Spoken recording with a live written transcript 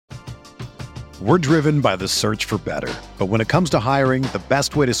We're driven by the search for better. But when it comes to hiring, the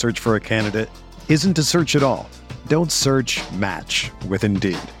best way to search for a candidate isn't to search at all. Don't search, match with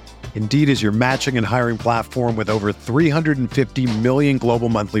Indeed. Indeed is your matching and hiring platform with over 350 million global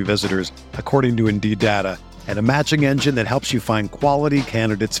monthly visitors, according to Indeed data, and a matching engine that helps you find quality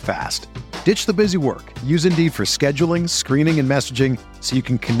candidates fast. Ditch the busy work. Use Indeed for scheduling, screening, and messaging so you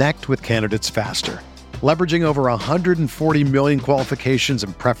can connect with candidates faster. Leveraging over 140 million qualifications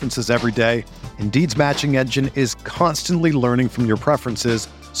and preferences every day, Indeed's matching engine is constantly learning from your preferences,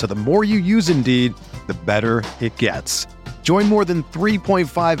 so the more you use Indeed, the better it gets. Join more than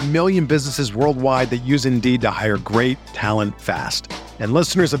 3.5 million businesses worldwide that use Indeed to hire great talent fast. And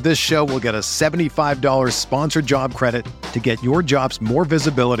listeners of this show will get a $75 sponsored job credit to get your jobs more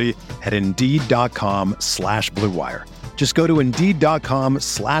visibility at Indeed.com/Blue Wire. Just go to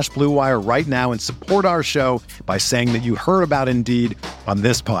Indeed.com/Blue Wire right now and support our show by saying that you heard about Indeed on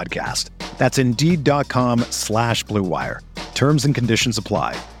this podcast. That's Indeed.com/Blue Wire. Terms and conditions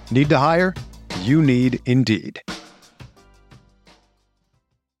apply. Need to hire? You need Indeed.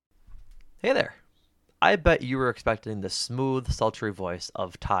 Hey there. I bet you were expecting the smooth, sultry voice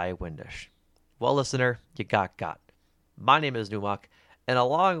of Ty Windish. Well, listener, you got. My name is Numak, and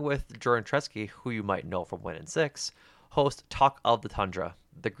along with Jordan Tresky, who you might know from Win in 6, host Talk of the Tundra,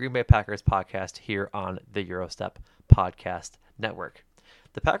 the Green Bay Packers podcast here on the Eurostep Podcast Network.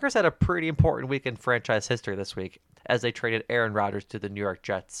 The Packers had a pretty important week in franchise history this week as they traded Aaron Rodgers to the New York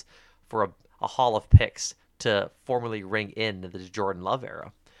Jets for a haul of picks to formally ring in the Jordan Love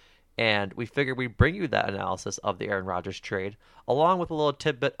era. And we figured we'd bring you that analysis of the Aaron Rodgers trade, along with a little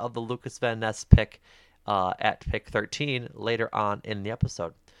tidbit of the Lukas Van Ness pick at pick 13 later on in the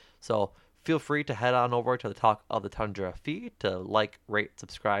episode. So feel free to head on over to the Talk of the Tundra feed to like, rate,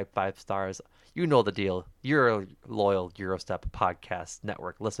 subscribe, 5 stars. You know the deal. You're a loyal Eurostep Podcast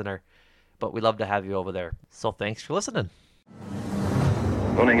Network listener, but we love to have you over there. So thanks for listening.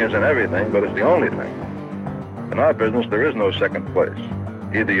 Winning isn't everything, but it's the only thing. In our business, there is no second place.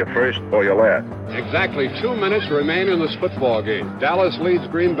 Either you're first or you're last. Exactly 2 minutes remain in this football game. Dallas leads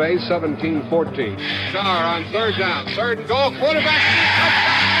Green Bay 17-14. Starr on third down. Third and goal. Quarterback.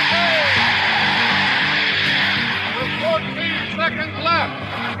 With 14 seconds left.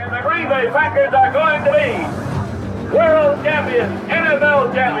 And the Green Bay Packers are going to be world champions,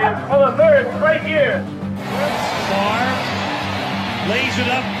 NFL champions for the third straight year. Starr lays it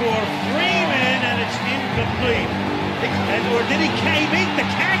up for Freeman, and it's incomplete. Or did he make the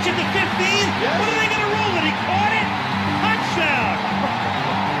catch at the 15? Yes. What are they going to rule it? He caught it? Touchdown!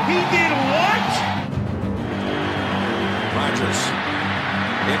 He did what? Rodgers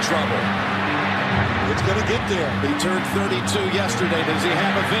in trouble. It's going to get there. He turned 32 yesterday. Does he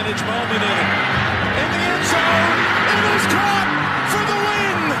have a vintage moment in it? In the end zone, it is caught for the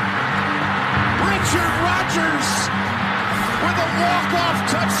win! Richard Rodgers with a walk-off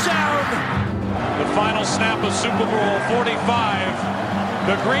touchdown. The final snap of Super Bowl 45.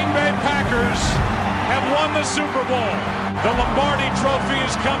 The Green Bay Packers have won the Super Bowl. The Lombardi Trophy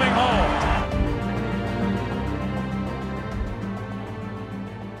is coming home.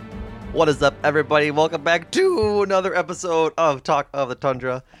 What is up, everybody? Welcome back to another episode of Talk of the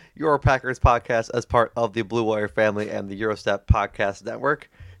Tundra, your Packers podcast as part of the Blue Wire family and the Eurostep Podcast Network.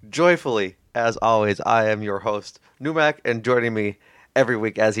 Joyfully, as always, I am your host, Numak, and joining me every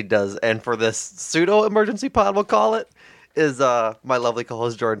week as he does, and for this pseudo-emergency pod, we'll call it, is my lovely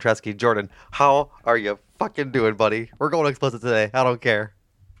co-host, Jordan Tresky. Jordan, how are you fucking doing, buddy? We're going explicit today. I don't care.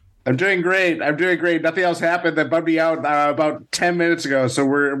 I'm doing great. Nothing else happened that bugged me out about 10 minutes ago, so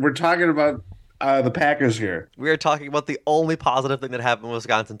we're talking about the Packers here. We are talking about the only positive thing that happened in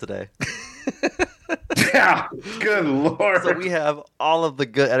Wisconsin today. Yeah, good Lord. So we have all of the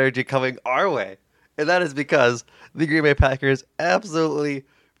good energy coming our way. And that is because the Green Bay Packers absolutely,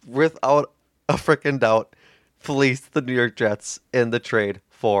 without a freaking doubt, fleeced the New York Jets in the trade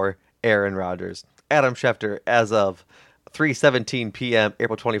for Aaron Rodgers. Adam Schefter, as of 3:17 p.m.,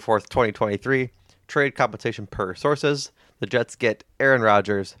 April 24th, 2023, trade compensation per sources. The Jets get Aaron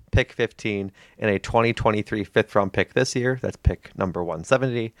Rodgers, pick 15, and a 2023 fifth-round pick this year. That's pick number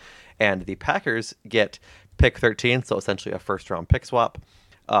 170. And the Packers get pick 13, so essentially a first-round pick swap.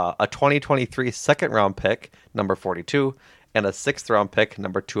 A 2023 second-round pick, number 42, and a sixth-round pick,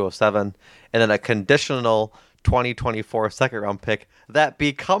 number 207, and then a conditional 2024 second-round pick that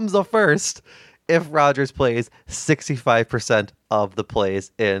becomes a first if Rodgers plays 65% of the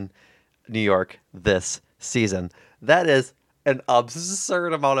plays in New York this season. That is an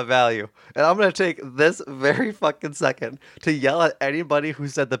absurd amount of value. And I'm going to take this very fucking second to yell at anybody who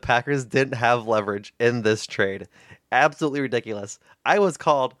said the Packers didn't have leverage in this trade. Absolutely ridiculous. I was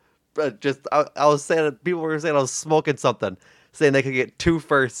called I was saying, people were saying I was smoking something, saying they could get 2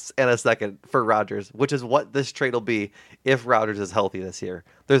 firsts and a second for Rodgers, which is what this trade will be if Rodgers is healthy this year.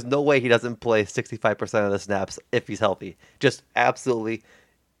 There's no way he doesn't play 65% of the snaps if he's healthy. Just absolutely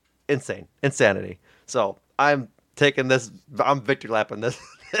insanity. So I'm taking this, I'm victory lapping this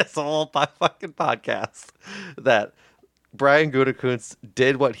whole fucking podcast that Brian Gutekunst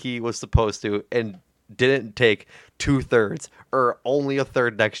did what he was supposed to and didn't take 2/3 or only a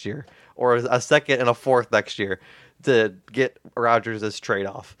third next year or a second and a fourth next year to get Rodgers' trade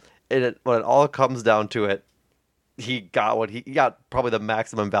off. And when it all comes down to it, he got probably the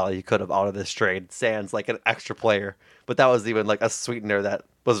maximum value he could have out of this trade. Sans like an extra player, but that was even like a sweetener that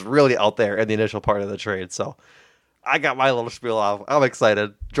was really out there in the initial part of the trade. So I got my little spiel off. I'm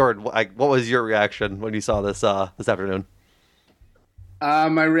excited. Jordan, what was your reaction when you saw this this afternoon?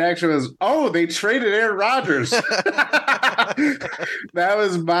 My reaction was, "Oh, they traded Aaron Rodgers." That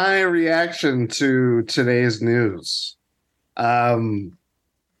was my reaction to today's news. Ian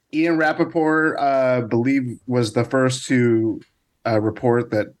Rappaport, believe, was the first to report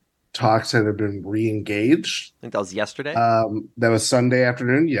that talks had been re-engaged. I think that was yesterday. That was Sunday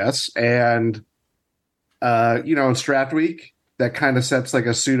afternoon, yes. And, in Strat Week, that kind of sets like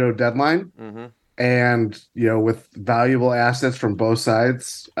a pseudo deadline. Mm-hmm. And, with valuable assets from both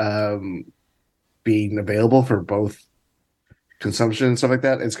sides being available for both consumption and stuff like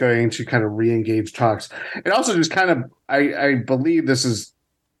that, it's going to kind of re-engage talks. It also just kind of, I believe this has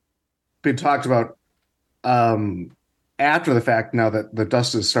been talked about after the fact, now that the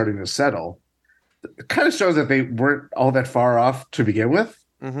dust is starting to settle. It kind of shows that they weren't all that far off to begin with.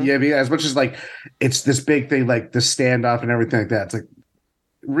 Mm-hmm. Yeah, I mean, as much as like it's this big thing, like the standoff and everything like that. It's like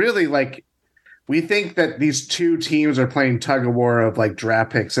really like we think that these two teams are playing tug of war of like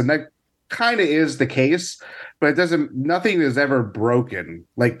draft picks, and that kind of is the case, but nothing is ever broken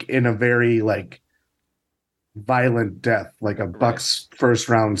like in a very like violent death, like a Bucks first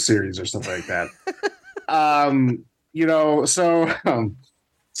round series or something like that.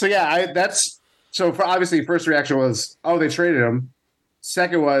 So yeah, so for obviously first reaction was, oh, they traded him.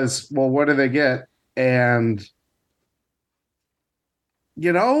 Second was, well, what did they get? And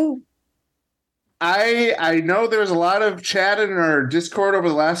I know there was a lot of chat in our Discord over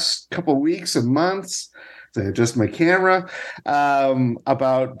the last couple of weeks and months. To adjust my camera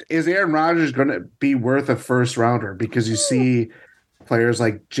about, is Aaron Rodgers going to be worth a first rounder? Because you see players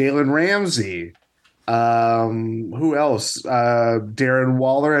like Jalen Ramsey, who else? Darren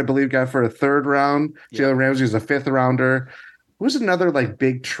Waller, I believe, got for a third round. Yeah. Jalen Ramsey is a fifth rounder. Who's another like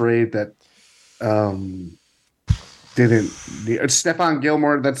big trade that didn't? Stephon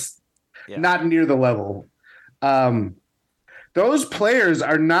Gilmore. That's not near the level. Those players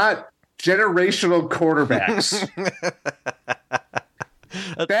are not generational quarterbacks.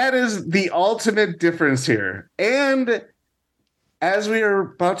 That is the ultimate difference here. And as we are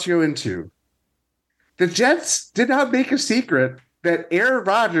about to go into, the Jets did not make a secret that Aaron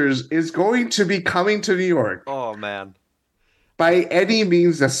Rodgers is going to be coming to New York. Oh, man. By any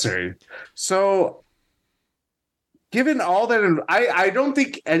means necessary. So, given all that, I don't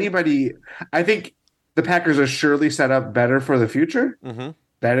think anybody, I think the Packers are surely set up better for the future. Mm-hmm.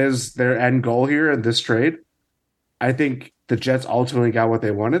 That is their end goal here in this trade. I think the Jets ultimately got what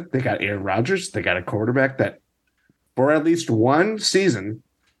they wanted. They got Aaron Rodgers. They got a quarterback that, for at least one season,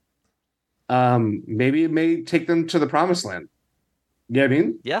 maybe it may take them to the promised land. You know what I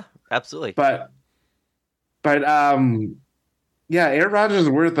mean? Yeah, absolutely. But Aaron Rodgers is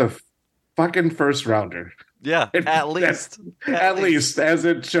worth a fucking first rounder. Yeah, at least. At least, as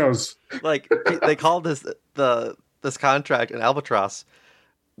it shows. Like, they call this contract an albatross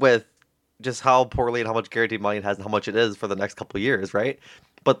with just how poorly and how much guaranteed money it has and how much it is for the next couple of years, right?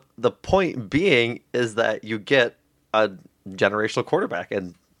 But the point being is that you get a generational quarterback,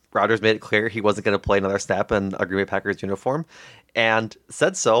 and Rodgers made it clear he wasn't going to play another snap in a Green Bay Packers uniform, and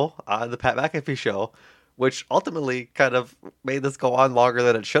said so on the Pat McAfee show, which ultimately kind of made this go on longer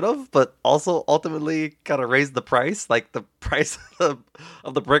than it should have, but also ultimately kind of raised the price, like the price of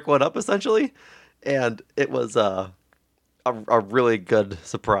the brick went up essentially, and it was a really good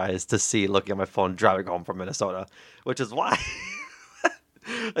surprise to see looking at my phone driving home from Minnesota, which is why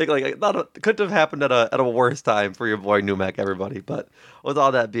couldn't have happened at a worse time for your boy Numac, everybody. But with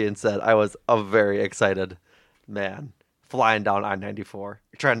all that being said, I was a very excited man flying down I-94,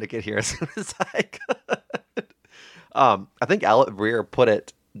 trying to get here as soon as I could. I think Alec Breer put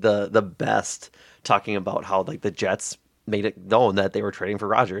it the best, talking about how like the Jets made it known that they were trading for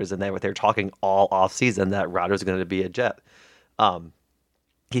Rodgers, and they were talking all off season that Rodgers was going to be a Jet.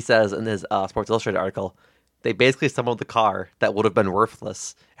 He says in his Sports Illustrated article, They basically assembled the car that would have been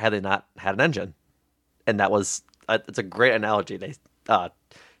worthless had they not had an engine. And that was, it's a great analogy. They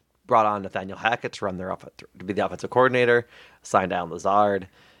brought on Nathaniel Hackett to to be the offensive coordinator, signed Alan Lazard,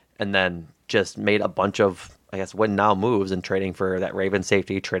 and then just made a bunch of, I guess, win now moves and trading for that Ravens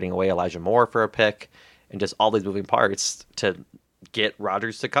safety, trading away Elijah Moore for a pick, and just all these moving parts to get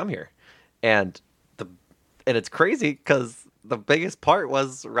Rodgers to come here. And it's crazy because the biggest part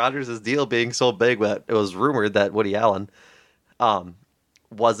was Rodgers' deal being so big that it was rumored that Woody Johnson. I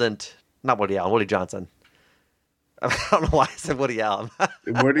don't know why I said Woody Allen.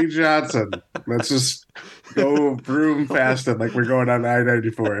 Woody Johnson. Let's just go broom fast it like we're going on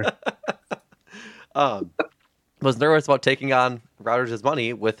I-94. Was nervous about taking on Rodgers'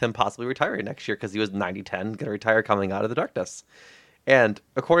 money with him possibly retiring next year because he was 90-10, going to retire coming out of the darkness. And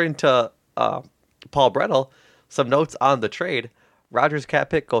according to Paul Brettel, some notes on the trade, Rodgers'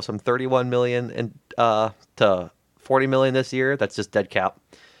 cap hit goes from $31 million to $40 million this year. That's just dead cap.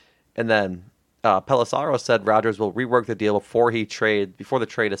 And then Pelissaro said Rodgers will rework the deal before the trade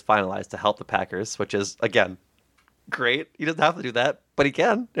is finalized to help the Packers, which is, again, great. He doesn't have to do that, but he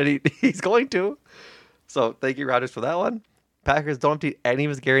can, and he's going to. So thank you, Rodgers, for that one. Packers don't need any of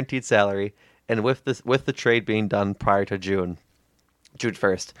his guaranteed salary, and with the trade being done prior to June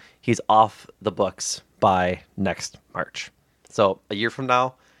 1st, he's off the books by next March. So a year from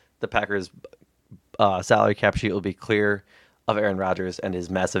now, the Packers' salary cap sheet will be clear of Aaron Rodgers and his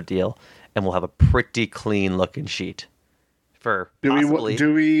massive deal, and we'll have a pretty clean looking sheet for possibly.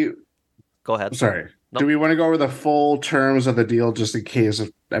 Do we? Go ahead. Sorry. Nope. Do we want to go over the full terms of the deal just in case?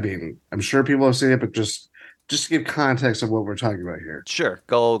 I'm sure people have seen it, but just to give context of what we're talking about here. Sure.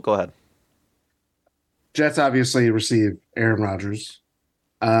 Go ahead. Jets obviously receive Aaron Rodgers.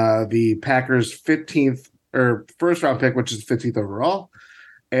 The Packers' 15th or first round pick, which is 15th overall,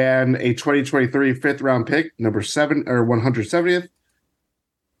 and a 2023 fifth round pick, number 7 or 170th.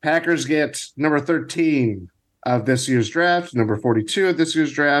 Packers get number 13 of this year's draft, number 42 of this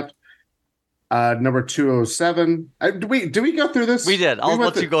year's draft, number 207. Do we go through this? We did. I'll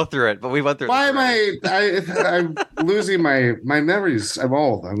let you go through it, but we went through. Why am I'm losing my memories? I'm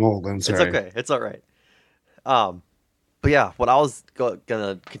old. I'm sorry. It's okay. It's all right. But yeah, what I was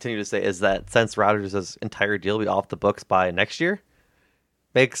gonna continue to say is that since Rodgers' entire deal will be off the books by next year,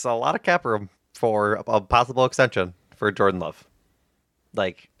 makes a lot of cap room for a possible extension for Jordan Love.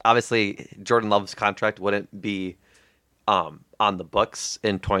 Like, obviously, Jordan Love's contract wouldn't be on the books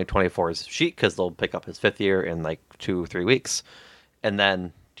in 2024's sheet because they'll pick up his 5th year in like 2 or 3 weeks, and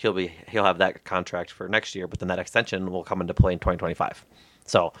then he'll have that contract for next year. But then that extension will come into play in 2025.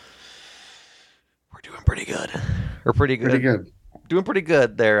 So we're doing pretty good. We're pretty good. Doing pretty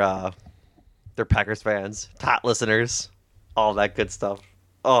good. They're Packers fans, top listeners, all that good stuff.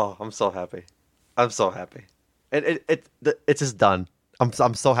 Oh, I'm so happy. I'm so happy. It's just done.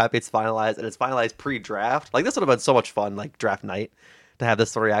 I'm so happy it's finalized, and it's finalized pre-draft. Like, this would have been so much fun, like draft night, to have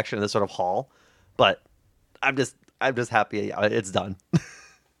this sort of reaction in this sort of hall. But I'm just happy it's done.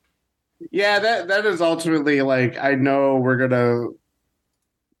 Yeah, that is ultimately, like, I know we're gonna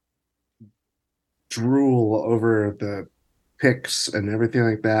drool over the picks and everything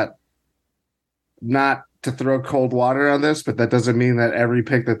like that. Not to throw cold water on this, but that doesn't mean that every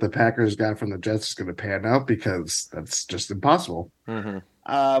pick that the Packers got from the Jets is going to pan out, because that's just impossible.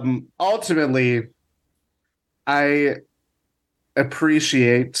 Mm-hmm. Ultimately, I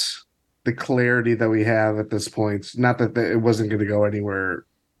appreciate the clarity that we have at this point. Not that it wasn't going to go anywhere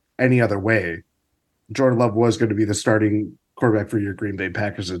any other way. Jordan Love was going to be the starting quarterback for your Green Bay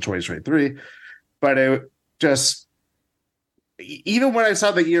Packers in 2023, but it just, even when I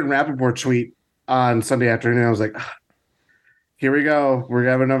saw the Ian Rappaport tweet on Sunday afternoon, I was like, here we go. We're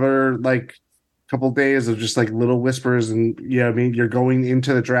gonna have another like couple days of just like little whispers, and yeah, I mean, you're going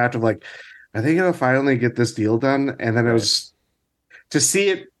into the draft of like, are they gonna finally get this deal done? And then it was to see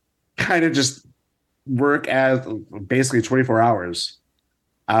it kind of just work as basically 24 hours.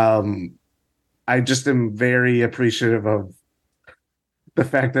 I just am very appreciative of the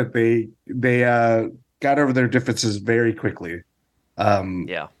fact that they got over their differences very quickly.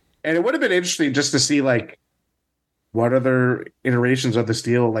 Yeah. And it would have been interesting just to see like what other iterations of this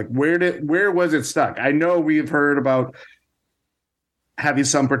deal, like where was it stuck? I know we've heard about having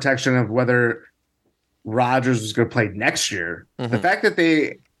some protection of whether Rodgers was going to play next year. Mm-hmm. The fact that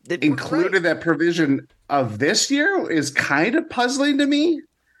they included that provision of this year is kind of puzzling to me.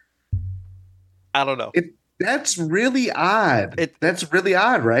 I don't know. That's really odd. That's really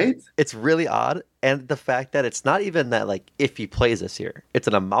odd, right? It's really odd. And the fact that it's not even that, like, if he plays this year, it's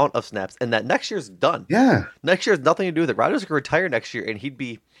an amount of snaps, and that next year's done. Yeah. Next year has nothing to do with it. Rodgers could retire next year,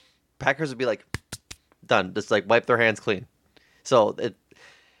 and Packers would be like, Done. Just like wipe their hands clean. So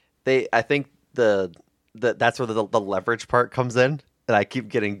I think that's where the leverage part comes in, and I keep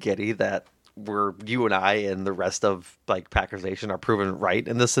getting giddy that you and I and the rest of like Packers Nation are proven right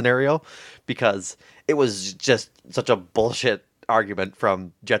in this scenario, because it was just such a bullshit argument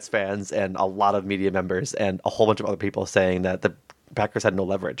from Jets fans and a lot of media members and a whole bunch of other people saying that the Packers had no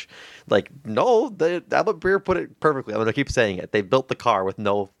leverage. Like, no, Albert Breer put it perfectly. I'm going to keep saying it. They built the car with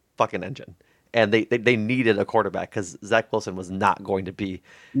no fucking engine. And they needed a quarterback because Zach Wilson was not going to be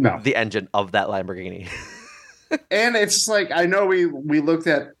the engine of that Lamborghini. And it's like, I know we looked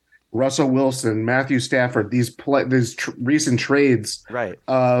at Russell Wilson, Matthew Stafford, these recent trades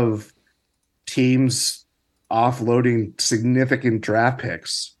of teams offloading significant draft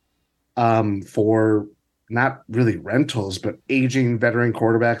picks for not really rentals, but aging veteran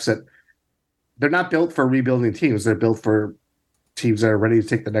quarterbacks that they're not built for rebuilding teams. They're built for teams that are ready to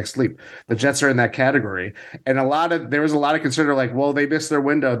take the next leap. The Jets are in that category. And there was a lot of concern, like, well, they missed their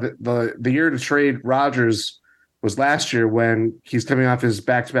window. The year to trade Rodgers was last year, when he's coming off his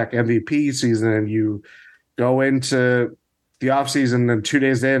back-to-back MVP season, and you go into the offseason and 2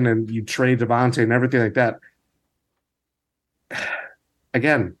 days in and you trade Devontae and everything like that.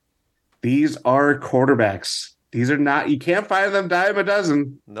 Again, these are quarterbacks. These are not, you can't find them dime a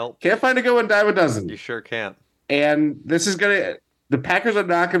dozen. Nope. Can't find a good one dime a dozen. You sure can't. And the Packers are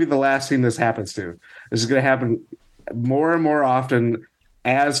not going to be the last team this happens to. This is going to happen more and more often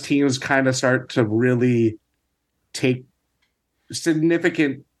as teams kind of start to really take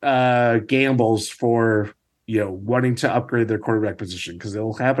significant gambles for, wanting to upgrade their quarterback position, because it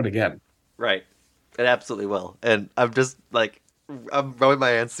will happen again. Right. It absolutely will. And I'm just like, I'm rubbing my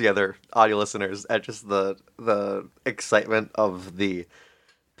hands together, audio listeners, at just the excitement of the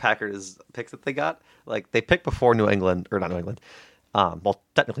Packers picks that they got. Like, they picked before New England, or not New England, well,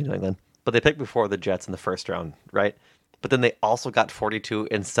 technically New England, but they picked before the Jets in the first round, right? But then they also got 42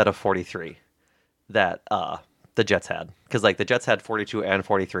 instead of 43 that the Jets had. Because, like, the Jets had 42 and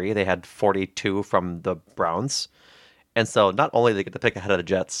 43. They had 42 from the Browns. And so not only do they get to pick ahead of the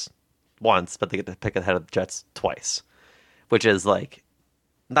Jets once, but they get to pick ahead of the Jets twice. Which is, like,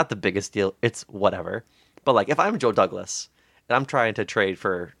 not the biggest deal. It's whatever. But, like, if I'm Joe Douglas and I'm trying to trade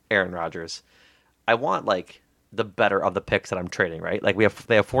for Aaron Rodgers, I want, like, the better of the picks that I'm trading, right? Like,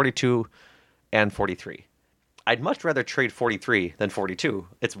 they have 42 and 43. I'd much rather trade 43 than 42.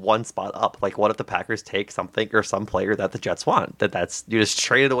 It's one spot up. Like, what if the Packers take something or some player that the Jets want? That's you just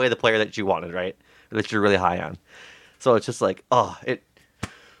traded away the player that you wanted, right? Or that you're really high on. So it's just like,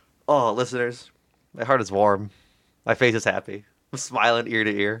 listeners, my heart is warm. My face is happy. I'm smiling ear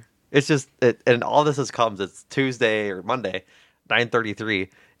to ear. It's just, and all this comes. It's Tuesday or Monday, 9:33,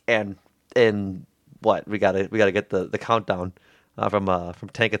 and what we gotta get the countdown from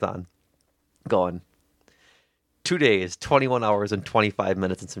Tankathon going. 2 days, 21 hours, and 25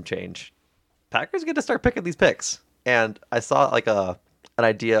 minutes and some change. Packers get to start picking these picks, and I saw like an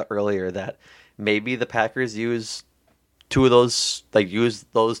idea earlier that maybe the Packers use those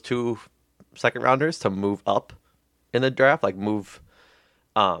two second rounders to move up in the draft, like move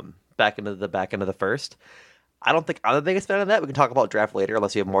back into the back end of the first. I don't think I'm the biggest fan of that. We can talk about draft later,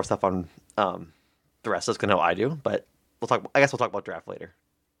 unless you have more stuff on the rest of us can know I do. But I guess we'll talk about draft later.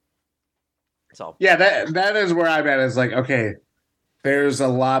 So yeah, that is where I'm at. Is like, okay, there's a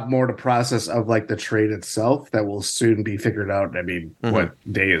lot more to process of like the trade itself that will soon be figured out. I mean, what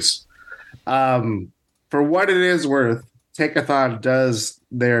days? For what it is worth, Tankathon does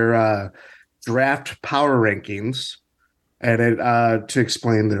their draft power rankings, and to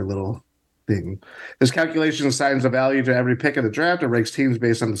explain their little thing. This calculation assigns a value to every pick of the draft and ranks teams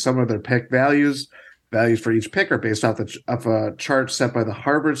based on the sum of their pick values. Values for each pick are based off of a chart set by the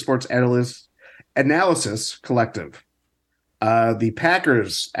Harvard Sports Analysis Collective. The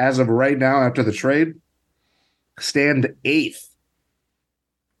Packers, as of right now, after the trade, stand 8th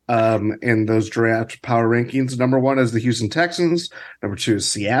in those draft power rankings. Number 1 is the Houston Texans. Number 2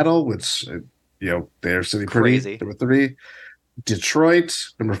 is Seattle, which they're sitting pretty. Crazy. Number 3, Detroit.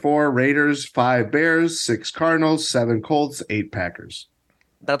 Number 4, Raiders. 5, Bears. 6, Cardinals. 7, Colts. 8, Packers.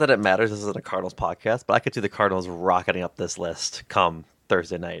 Not that it matters. This isn't a Cardinals podcast, but I could see the Cardinals rocketing up this list come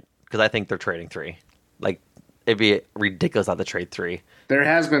Thursday night because I think they're trading 3. Like, it'd be ridiculous not to trade 3. There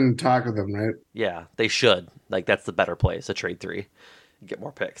has been talk of them, right? Yeah, they should. Like, that's the better place to trade 3, get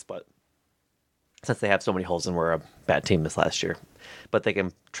more picks. But since they have so many holes and we're a bad team this last year, but they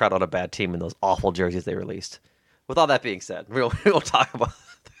can trot out a bad team in those awful jerseys they released. With all that being said, we won't talk about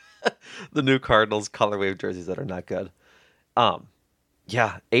the new Cardinals color wave jerseys that are not good.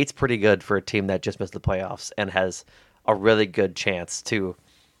 Yeah, 8's pretty good for a team that just missed the playoffs and has a really good chance to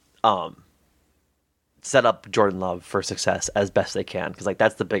set up Jordan Love for success as best they can. Because, like,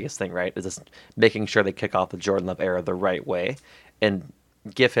 that's the biggest thing, right? Is just making sure they kick off the Jordan Love era the right way and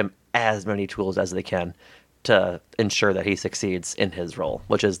give him as many tools as they can to ensure that he succeeds in his role,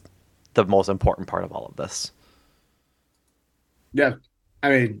 which is the most important part of all of this. Yeah. I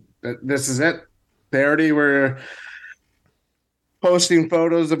mean, this is it. They already were posting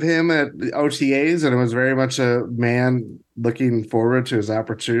photos of him at the OTAs, and it was very much a man looking forward to his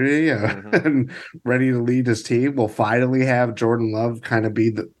opportunity and ready to lead his team. We'll finally have Jordan Love kind of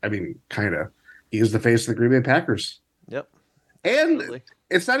be he is the face of the Green Bay Packers. Yep. And Absolutely.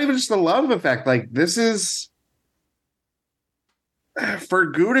 It's not even just the Love effect. Like, this is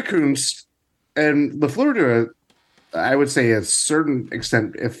for Gutekunst and LaFleur to I would say a certain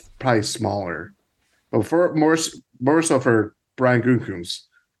extent, if probably smaller, but for more so for Brian Gutekunst,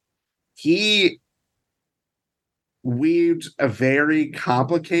 he weaved a very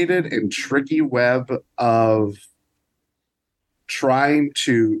complicated and tricky web of trying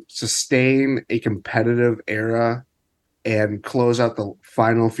to sustain a competitive era and close out the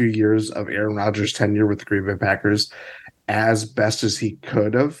final few years of Aaron Rodgers' tenure with the Green Bay Packers as best as he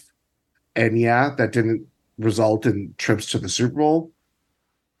could have. And yeah, that didn't result in trips to the Super Bowl,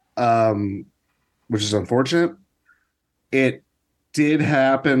 which is unfortunate. It did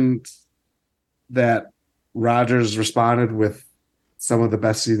happen that Rodgers responded with some of the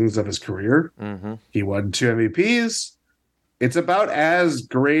best seasons of his career. Mm-hmm. He won 2 MVPs. It's about as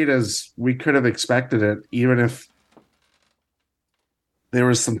great as we could have expected it, even if there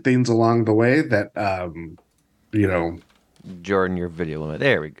were some things along the way that, Jordan, your video limit.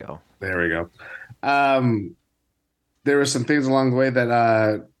 There we go. There we go. There were some things along the way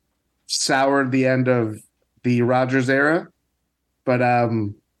that soured the end of the Rodgers era. But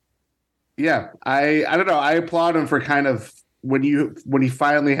yeah, I don't know. I applaud him for kind of when he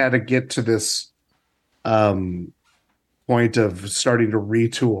finally had to get to this point of starting to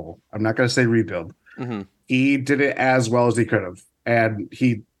retool. I'm not going to say rebuild. Mm-hmm. He did it as well as he could have. And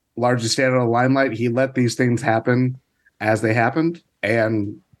he largely stayed out of the limelight. He let these things happen as they happened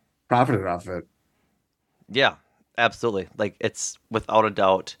and profited off it. Yeah, absolutely. Like, it's without a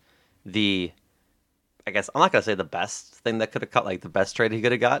doubt I guess I'm not going to say the best thing that could have cut, like the best trade he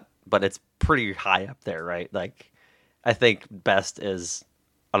could have got, but it's pretty high up there, right? Like, I think best is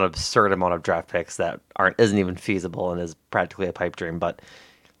an absurd amount of draft picks that isn't even feasible and is practically a pipe dream, but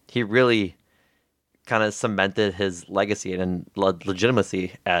he really kind of cemented his legacy and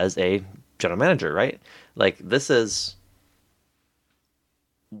legitimacy as a general manager, right? Like, this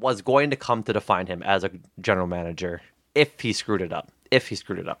was going to come to define him as a general manager if he screwed it up.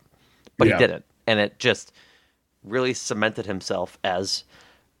 But Yeah. he didn't. And it just really cemented himself as,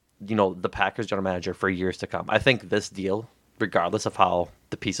 the Packers general manager for years to come. I think this deal, regardless of how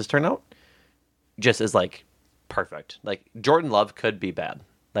the pieces turn out, just is like perfect. Like, Jordan Love could be bad.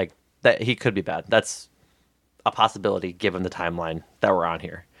 Like, that he could be bad. That's a possibility given the timeline that we're on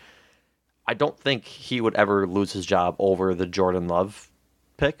here. I don't think he would ever lose his job over the Jordan Love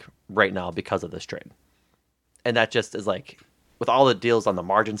pick right now because of this trade. And that just is like, with all the deals on the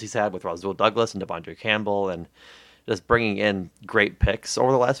margins he's had with Rasul Douglas and Devondre Campbell and just bringing in great picks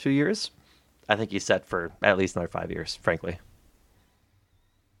over the last few years, I think he's set for at least another 5 years, frankly.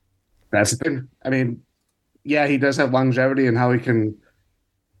 That's the thing. I mean, yeah, he does have longevity in how he can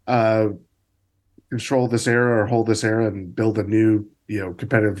control this era or hold this era and build a new,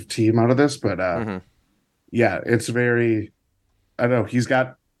 competitive team out of this. But yeah, it's very, I don't know, he's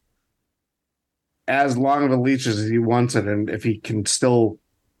got as long of a leash as he wants it. And if he can still,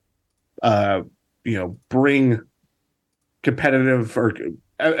 bring competitive or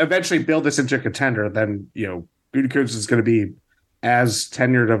eventually build this into a contender, then, Gutekunst is going to be as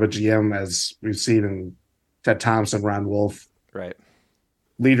tenured of a GM as we've seen in Ted Thompson, Ron Wolf. Right.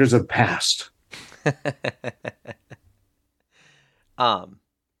 Leaders of past.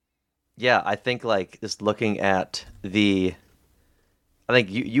 Yeah, I think like just looking at I think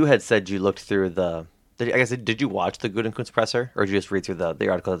you had said you looked through did you watch the Gutekunst presser or did you just read through the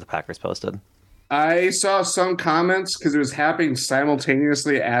article that the Packers posted? I saw some comments because it was happening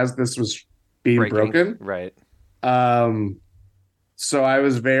simultaneously as this was being broken. Right. So I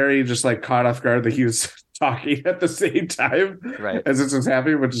was very just like caught off guard that he was talking at the same time as this was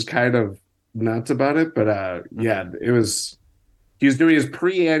happening, which is kind of nuts about it. But yeah, he was doing his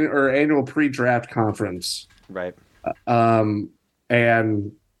annual pre-draft conference. Right.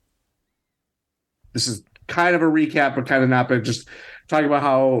 And this is kind of a recap, but kind of not, but just talking about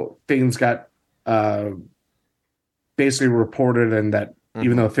how things got basically reported and that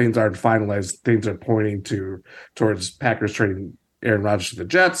even though things aren't finalized, things are pointing towards Packers trading Aaron Rodgers to the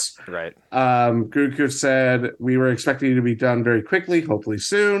Jets. Right. Guku said, we were expecting it to be done very quickly, hopefully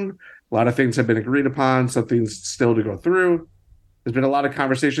soon. A lot of things have been agreed upon, some things still to go through. There's been a lot of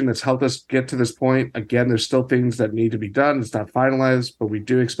conversation that's helped us get to this point. Again, there's still things that need to be done. It's not finalized, but we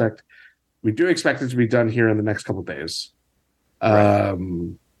do expect it to be done here in the next couple of days. Right.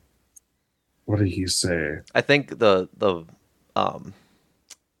 What did he say? I think the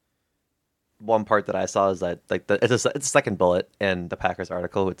one part that I saw is that like it's a second bullet in the Packers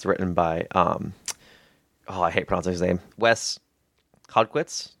article. It's written by I hate pronouncing his name, Wes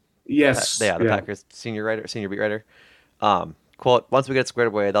Hodquist. Yes, the Packers senior beat writer. Quote, once we get squared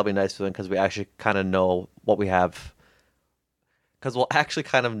away, that'll be nice feeling because we actually kind of know what we have. Because we'll actually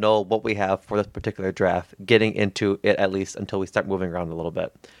kind of know what we have for this particular draft, getting into it at least until we start moving around a little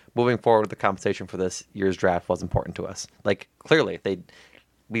bit. Moving forward, the compensation for this year's draft was important to us. Like, clearly,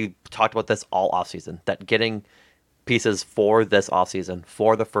 we talked about this all offseason, that getting pieces for this offseason,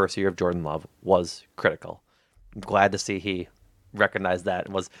 for the first year of Jordan Love, was critical. I'm glad to see he recognized that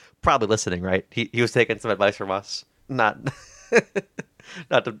and was probably listening, right? He was taking some advice from us. Not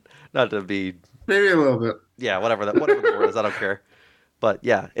to be maybe a little bit. Yeah, whatever the word is, I don't care. But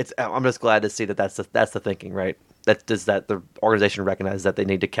yeah, I'm just glad to see that's the thinking, right? That the organization recognizes that they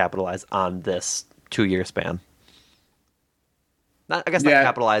need to capitalize on this 2-year span. Not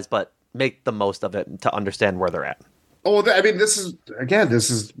capitalize, but make the most of it to understand where they're at. Oh, I mean, this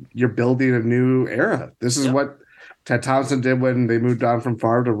is you're building a new era. This is what Ted Thompson did when they moved on from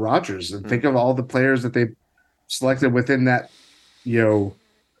Favre to Rodgers. And think of all the players that they selected within that,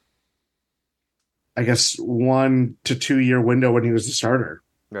 I guess 1 to 2 year window when he was the starter.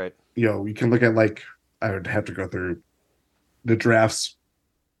 Right. You can look at I would have to go through the drafts,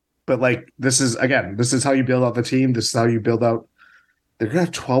 but this is how you build out the team. This is how you build out. They're gonna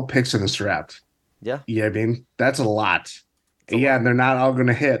have 12 picks in this draft. Yeah. Yeah, I mean that's a lot. And they're not all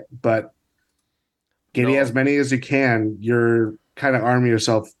gonna hit, but getting as many as you can, you're kind of arming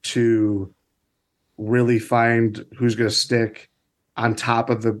yourself to really find who's gonna stick on top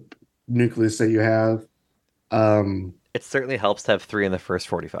of the nucleus that you have. It certainly helps to have 3 in the first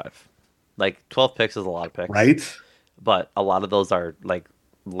 45. 12 picks is a lot of picks, right? But a lot of those are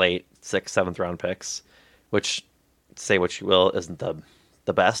late 6th, 7th round picks, which, say what you will, isn't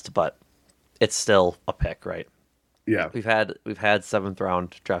the best, but it's still a pick, right? Yeah, we've had 7th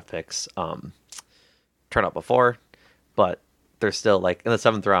round draft picks turn up before, but they're still in the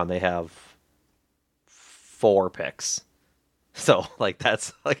 7th round they have 4 picks. So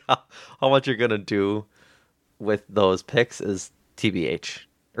that's how much you're gonna do with those picks is TBH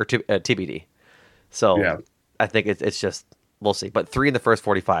or TBD. So I think it's just we'll see. But 3 in the first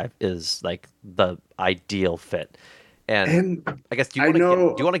 45 is the ideal fit. And I guess do you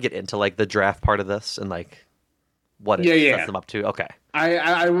want to get into the draft part of this and what it sets them up to? Okay.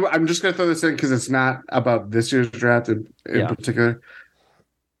 I'm just gonna throw this in because it's not about this year's draft in particular.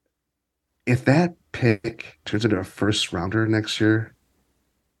 If that pick turns into a first rounder next year,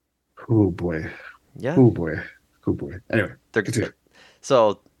 oh boy. Yeah. Oh boy. Anyway, they're good.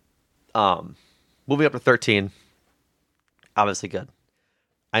 So, moving up to 13, obviously good.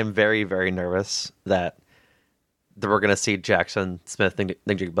 I'm very, very nervous that we're going to see Jackson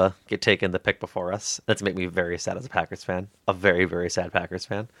Smith-Njigba get taken the pick before us. That's make me very sad as a Packers fan. A very, very sad Packers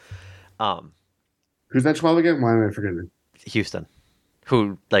fan. Who's that 12 again? Why am I forgetting? Houston,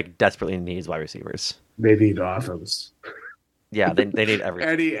 who desperately needs wide receivers. They need offense. Yeah, they need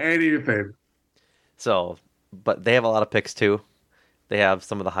everything. Anything. So, but they have a lot of picks too. They have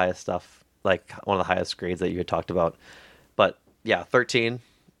some of the highest stuff, one of the highest grades that you had talked about. But yeah, 13.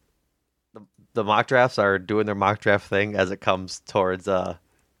 The mock drafts are doing their mock draft thing as it comes towards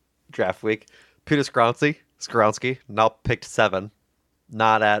draft week. Peter Skronsky now picked 7.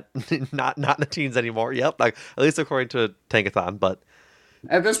 Not in the teens anymore. Yep, at least according to Tankathon. But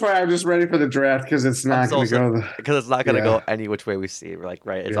at this point, I'm just ready for the draft because it's not going to go. Because it's not going to go any which way we see. We're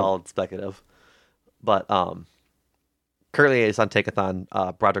right. It's all speculative. But currently, it's on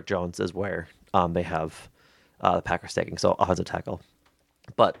Tankathon. Broderick Jones is where they have the Packers taking, so offensive tackle.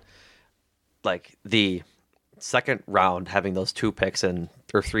 But the second round, having those 2 picks and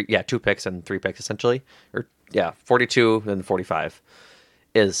 2 picks and 3 picks essentially, 42 and 45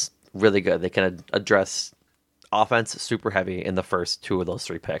 is really good. They can address offense super heavy in the first 2 of those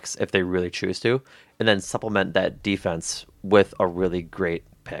 3 picks if they really choose to, and then supplement that defense with a really great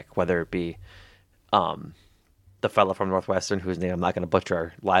pick, whether it be the fellow from Northwestern whose name I'm not going to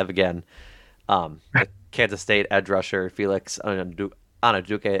butcher live again, the Kansas State edge rusher Felix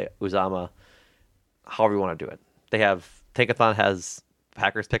Anaduke Uzama, however you want to do it. They have Tankathon has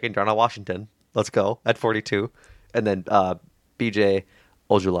Packers picking Darnell Washington. Let's go at 42, and then BJ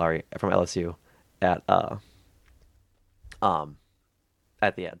Ojulari from LSU at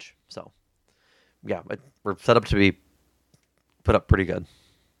the edge. So yeah, we're set up to be put up pretty good.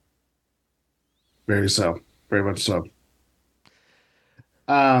 Very much so.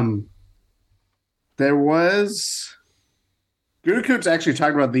 There was Gutekunst actually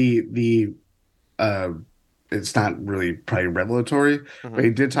talked about the it's not really probably revelatory, but he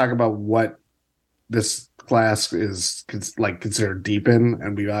did talk about what this class is considered deep in,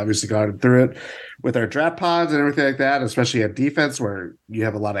 and we've obviously gone through it with our draft pods and everything like that, especially at defense where you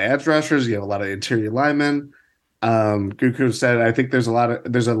have a lot of edge rushers, you have a lot of interior linemen. Gutekunst said, I think there's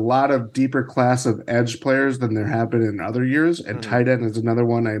a lot of deeper class of edge players than there have been in other years, and tight end is another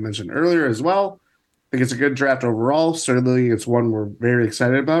one I mentioned earlier as well. I think it's a good draft overall. Certainly, it's one we're very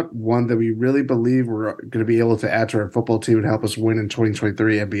excited about, one that we really believe we're going to be able to add to our football team and help us win in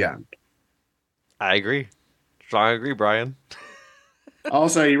 2023 and beyond. I agree. Strong agree, Brian.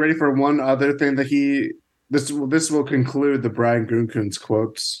 Also, are you ready for one other thing that this will conclude the Brian Gutekunst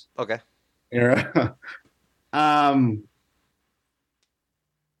quotes Okay. era.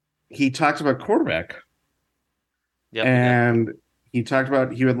 He talked about quarterback. Yep, and he talked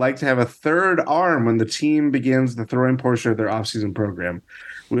about he would like to have a third arm when the team begins the throwing portion of their offseason program.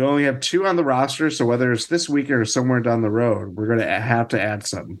 We only have 2 on the roster, so whether it's this weekend or somewhere down the road, we're going to have to add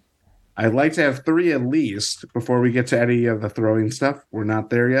some. I'd like to have 3 at least before we get to any of the throwing stuff. We're not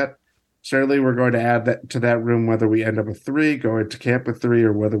there yet. Certainly, we're going to add that to that room, whether we end up with 3, go into camp with 3,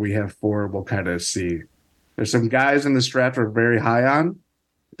 or whether we have 4. We'll kind of see. There's some guys in this draft we're very high on.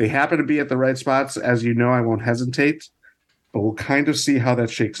 They happen to be at the right spots. As you know, I won't hesitate, but we'll kind of see how that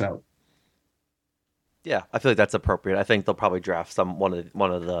shakes out. Yeah, I feel like that's appropriate. I think they'll probably draft one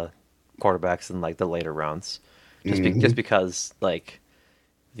of the quarterbacks in like the later rounds, just because like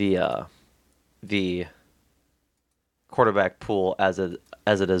the quarterback pool as it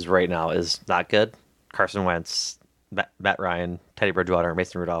is right now is not good. Carson Wentz, Matt Ryan, Teddy Bridgewater,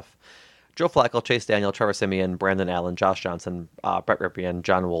 Mason Rudolph, Joe Flacco, Chase Daniel, Trevor Siemian, Brandon Allen, Josh Johnson, Brett Ripien,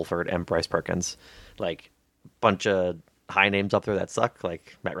 John Wolford, and Bryce Perkins. Like bunch of high names up there that suck.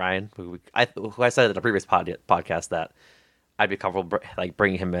 Like Matt Ryan, who I said in a previous podcast that I'd be comfortable like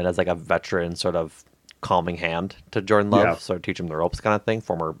bringing him in as like a veteran sort of calming hand to Jordan Love, sort of teach him the ropes kind of thing.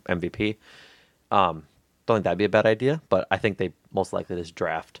 Former MVP. Don't think that'd be a bad idea, but I think they most likely just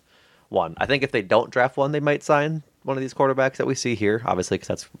draft one. I think if they don't draft one, they might sign one of these quarterbacks that we see here, obviously, because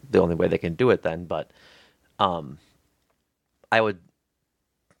that's the only way they can do it then. But I would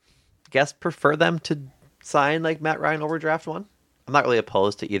guess prefer them to sign like Matt Ryan over draft one. I'm not really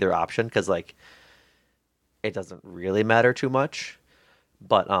opposed to either option because like it doesn't really matter too much.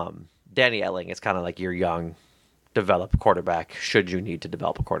 But Danny Etling is kind of like your young, developed quarterback should you need to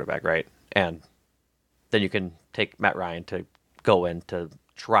develop a quarterback, right? And then you can take Matt Ryan to go in to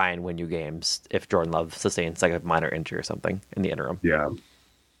try and win you games if Jordan Love sustains like a minor injury or something in the interim. Yeah.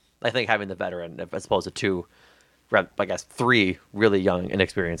 I think having the veteran as opposed to 2, I guess 3 really young,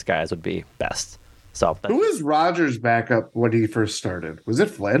 inexperienced guys would be best. So who was Rodgers' backup when he first started? Was it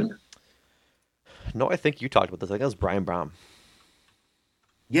Flynn? No, I think you talked about this. I think it was Brian Brown.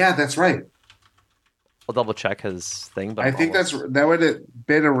 Yeah, that's right. I'll double check his thing, but I think that would have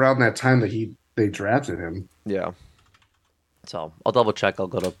been around that time that they drafted him. Yeah. So I'll double check. I'll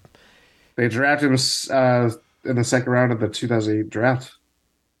go to. They drafted him in the second round of the 2008 draft.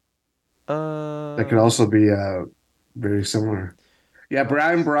 That could also be very similar. Yeah,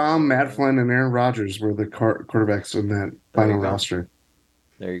 Brian Brown, Matt Flynn, and Aaron Rodgers were the quarterbacks in that final roster.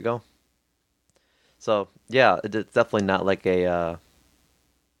 There you go. So yeah, it's definitely not like a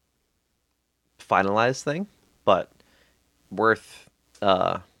finalized thing, but worth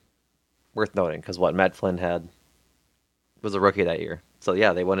noting because what Matt Flynn was a rookie that year. So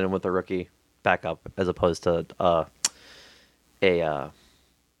yeah, they went in with a rookie backup as opposed to a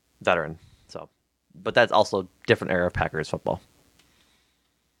veteran. So, but that's also different era of Packers football.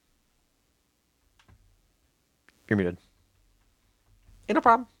 You're muted. Ain't no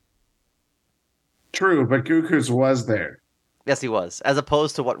problem. True, but Gutekunst was there. Yes, he was. As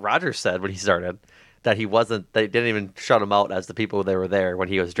opposed to what Rodgers said when he started, that he wasn't. They didn't even shut him out as the people that were there when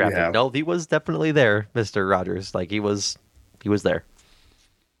he was drafted. Yeah. No, he was definitely there, Mr. Rodgers. Like he was there.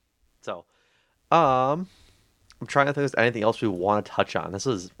 So, I'm trying to think if there's anything else we want to touch on.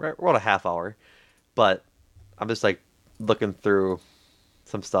 We're about a half hour, but I'm just like looking through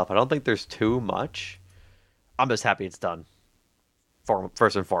some stuff. I don't think there's too much. I'm just happy it's done.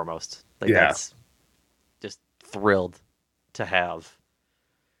 First and foremost, that's just thrilled to have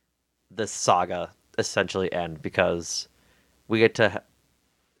this saga essentially end because we get to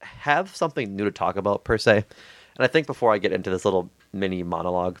have something new to talk about per se. And I think before I get into this little mini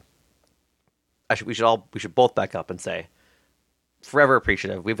monologue, we should both back up and say, forever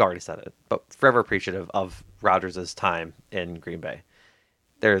appreciative. We've already said it, but forever appreciative of Rodgers' time in Green Bay.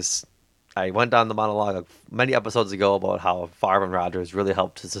 I went down the monologue many episodes ago about how Favre and Rodgers really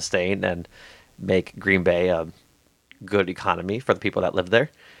helped to sustain and make Green Bay a good economy for the people that live there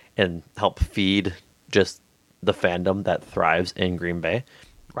and help feed just the fandom that thrives in Green Bay.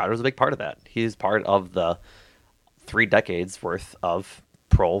 Rodgers is a big part of that. He's part of the 3 decades worth of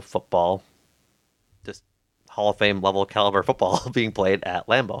pro football, just Hall of Fame level caliber football being played at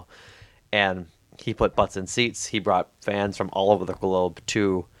Lambeau. And he put butts in seats. He brought fans from all over the globe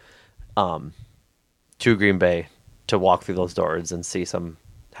to Green Bay to walk through those doors and see some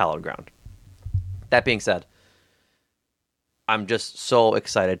hallowed ground. That being said, I'm just so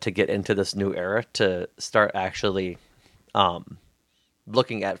excited to get into this new era, to start actually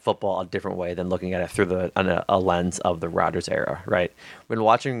looking at football a different way than looking at it through a lens of the Rodgers era, right? We've been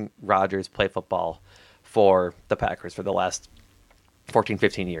watching Rodgers play football for the Packers for the last 14,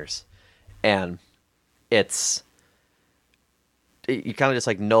 15 years. And you kind of just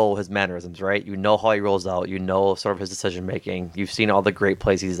like know his mannerisms, right? You know how he rolls out. You know sort of his decision making. You've seen all the great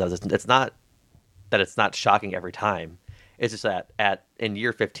plays he does. It's not that it's not shocking every time. It's just that in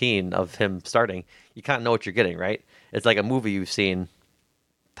year 15 of him starting, you kind of know what you're getting, right? It's like a movie you've seen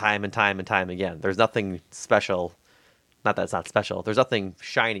time and time and time again. There's nothing special. Not that it's not special. There's nothing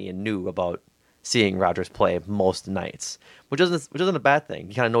shiny and new about seeing Rodgers play most nights, which isn't a bad thing.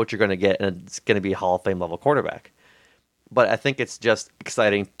 You kind of know what you're going to get, and it's going to be a Hall of Fame level quarterback. But I think it's just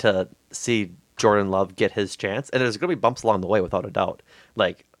exciting to see Jordan Love get his chance, and there's going to be bumps along the way without a doubt.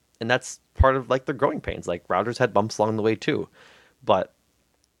 And that's part of like the growing pains. Like Rodgers had bumps along the way too, but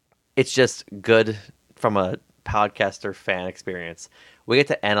it's just good from a podcaster fan experience. We get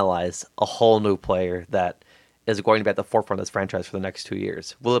to analyze a whole new player that is going to be at the forefront of this franchise for the next 2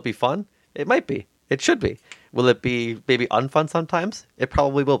 years. Will it be fun? It might be. It should be. Will it be maybe unfun sometimes? It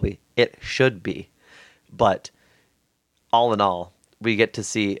probably will be. It should be. But all in all, we get to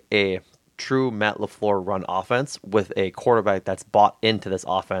see a true Matt LaFleur run offense with a quarterback that's bought into this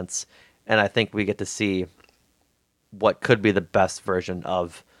offense. And I think we get to see what could be the best version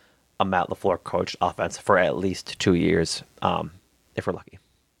of a Matt LaFleur coached offense for at least 2 years, if we're lucky.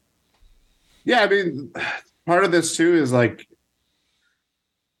 Yeah, I mean, part of this too is like,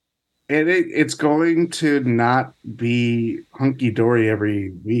 it's going to not be hunky-dory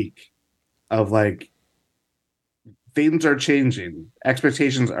every week of like, things are changing.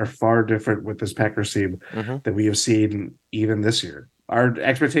 Expectations are far different with this Packers team than we have seen even this year. Our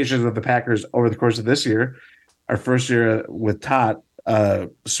expectations of the Packers over the course of this year, our first year with Todd,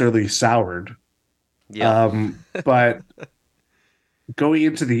 certainly soured. Yeah. But going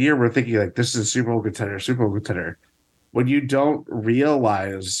into the year, we're thinking like, this is a Super Bowl contender. When you don't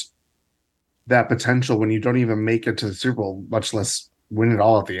realize that potential, when you don't even make it to the Super Bowl, much less win it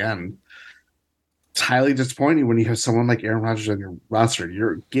all at the end, it's highly disappointing when you have someone like Aaron Rodgers on your roster.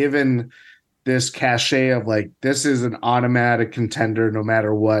 You're given this cachet of like, this is an automatic contender no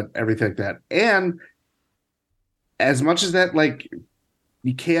matter what, everything like that. And as much as that, like,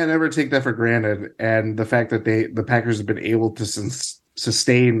 you can't ever take that for granted. And the fact that the Packers have been able to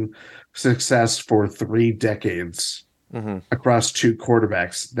sustain success for 3 decades across 2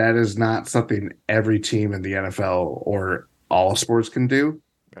 quarterbacks, that is not something every team in the NFL or all sports can do.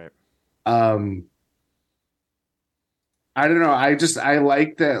 Right. I don't know. I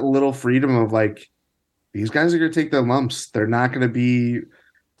like that little freedom of like, these guys are going to take their lumps. They're not going to be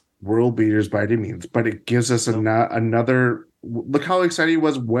world beaters by any means, but it gives us another look how exciting it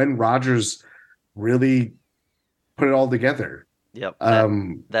was when Rodgers really put it all together. Yep.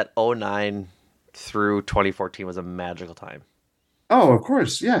 That 09 through 2014 was a magical time. Oh, of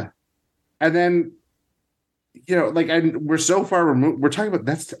course. Yeah. And then, like, we're so far removed. We're talking about,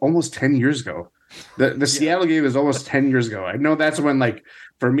 that's almost 10 years ago. The Seattle game is almost 10 years ago. I know that's when, like,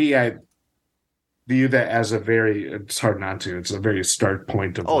 for me, I view that as it's hard not to. It's a very start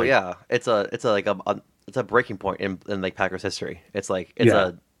point of. Oh, yeah. It's a breaking point in like Packers history. It's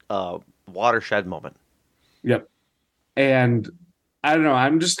a watershed moment. Yep. And I don't know.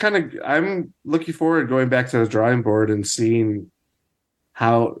 I'm looking forward to going back to the drawing board and seeing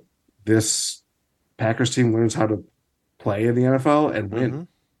how this Packers team learns how to play in the NFL and win.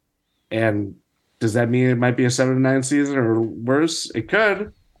 And does that mean it might be a 7-9 season or worse? It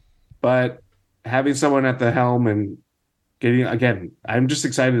could, but having someone at the helm and I'm just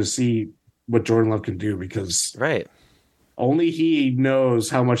excited to see what Jordan Love can do, because only he knows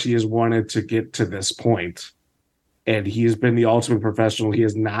how much he has wanted to get to this point. and he has been the ultimate professional. He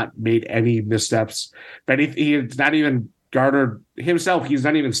has not made any missteps. But he has not even garnered himself. He's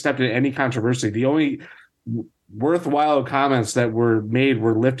not even stepped in any controversy. The only worthwhile comments that were made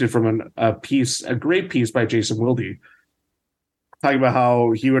were lifted from a great piece by Jason Wilde, talking about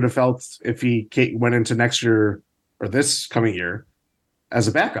how he would have felt if he went into next year or this coming year as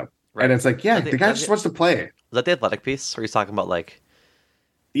a backup. Right. And it's like, yeah, the guy just wants to play. Is that the Athletic piece? Or are you talking about like?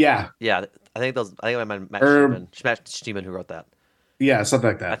 Yeah. I think I meant Matt Schneeman who wrote that. Yeah,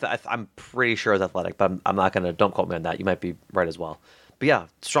 something like that. I'm pretty sure it's Athletic, but I'm not gonna. Don't quote me on that. You might be right as well. But yeah,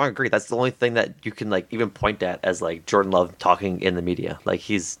 strong agree. That's the only thing that you can like even point at as like Jordan Love talking in the media. Like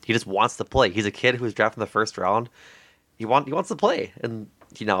he just wants to play. He's a kid who was drafted in the first round. He wants to play, and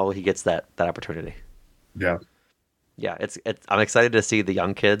he gets that opportunity. Yeah. Yeah, I'm excited to see the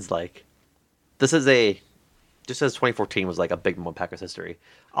young kids. Like, this is just as 2014 was like a big moment in Packers history.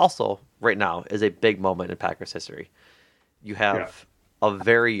 Also, right now is a big moment in Packers history. You have a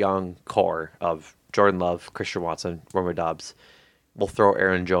very young core of Jordan Love, Christian Watson, Romeo Doubs. We'll throw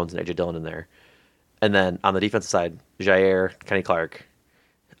Aaron Jones and AJ Dillon in there, and then on the defensive side, Jair, Kenny Clark,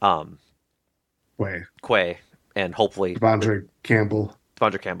 Quay, and hopefully Devondre Campbell.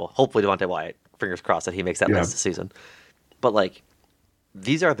 Hopefully Devontae Wyatt. Fingers crossed that he makes that list this season. But like,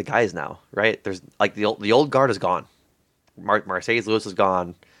 these are the guys now, right? There's like the old guard is gone. Mercedes Lewis is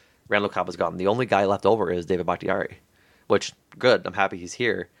gone. Randall Cobb is gone. The only guy left over is David Bakhtiari, which good. I'm happy he's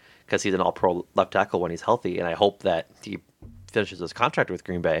here because he's an All-Pro left tackle when he's healthy, and I hope that he finishes his contract with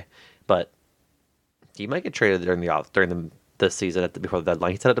Green Bay. But he might get traded during this season before the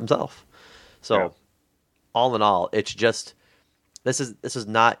deadline. He said it himself. So all in all, it's just this is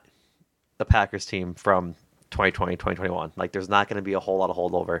not the Packers team from 2020, 2021. Like, there's not going to be a whole lot of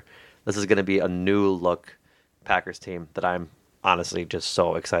holdover. This is going to be a new look Packers team that I'm honestly just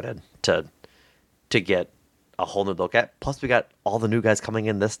so excited to get a whole new look at. Plus, we got all the new guys coming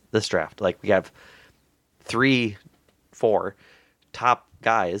in this draft. Like, we have 3-4 top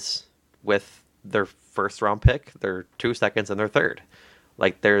guys with their first round pick, their 2 seconds, and their third.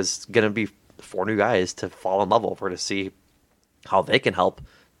 Like, there's going to be 4 new guys to fall in love over to see how they can help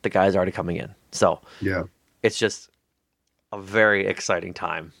the guys already coming in. So yeah, it's just a very exciting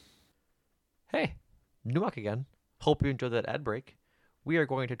time. Hey, Newmark again. Hope you enjoyed that ad break. We are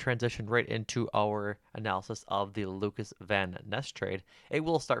going to transition right into our analysis of the Lukas Van Ness trade. It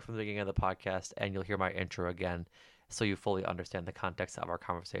will start from the beginning of the podcast, and you'll hear my intro again so you fully understand the context of our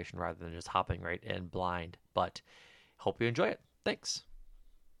conversation rather than just hopping right in blind. But hope you enjoy it. Thanks.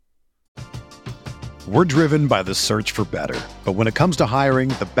 We're driven by the search for better. But when it comes to hiring,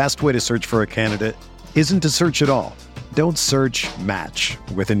 the best way to search for a candidate isn't to search at all. Don't search, match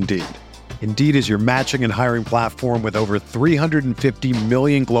with Indeed. Indeed is your matching and hiring platform with over 350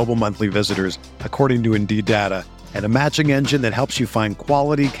 million global monthly visitors, according to Indeed data, and a matching engine that helps you find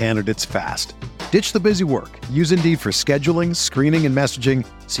quality candidates fast. Ditch the busy work. Use Indeed for scheduling, screening, and messaging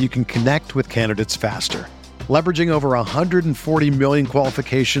so you can connect with candidates faster. Leveraging over 140 million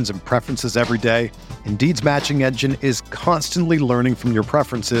qualifications and preferences every day, Indeed's matching engine is constantly learning from your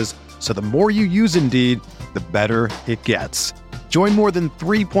preferences, so the more you use Indeed, the better it gets. Join more than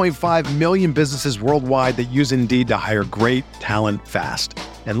 3.5 million businesses worldwide that use Indeed to hire great talent fast.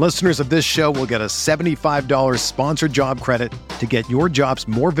 And listeners of this show will get a $75 sponsored job credit to get your jobs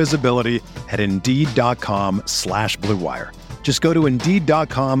more visibility at Indeed.com/Blue Wire. Just go to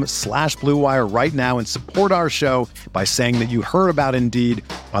Indeed.com/Blue Wire right now and support our show by saying that you heard about Indeed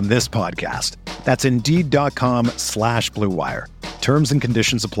on this podcast. That's Indeed.com/Blue Wire. Terms and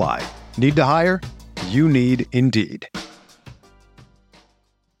conditions apply. Need to hire? You need Indeed.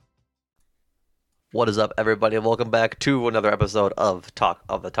 What is up, everybody, and welcome back to another episode of Talk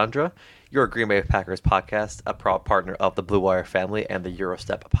of the Tundra, your Green Bay Packers podcast, a proud partner of the Blue Wire family and the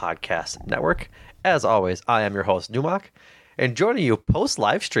Eurostep Podcast Network. As always, I am your host, Numak, and joining you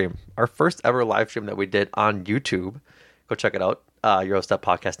post-live stream, our first ever live stream that we did on YouTube. Go check it out, Eurostep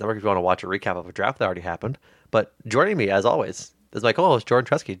Podcast Network, if you want to watch a recap of a draft that already happened. But joining me, as always, is my co-host, Jordan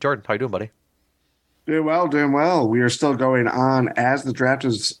Tresky. Jordan, how you doing, buddy? Doing well. We are still going on as the draft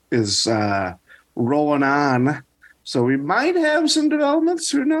is rolling on, so we might have some developments.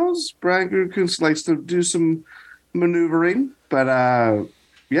 Who knows? Brian Gutekunst likes to do some maneuvering, but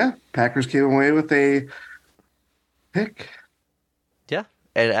Packers came away with a pick. Yeah,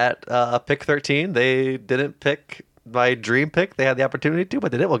 and at pick 13, they didn't pick my dream pick. They had the opportunity to,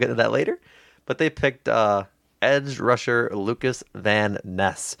 but they didn't. We'll get to that later. But they picked edge rusher Lukas Van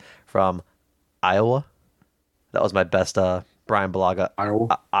Ness from Iowa. That was my best Brian Balaga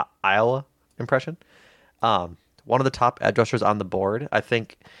Iowa impression. One of the top edge rushers on the board. I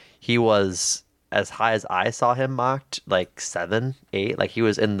think he was as high as I saw him mocked, like 7, 8. Like he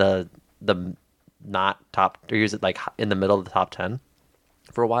was in the not top, or he was like in the middle of the top 10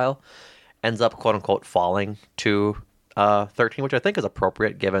 for a while. Ends up quote unquote falling to 13, which I think is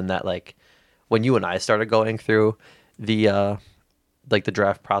appropriate given that like when you and I started going through the like the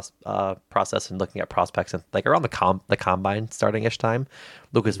draft process and looking at prospects and like around the combine starting ish time,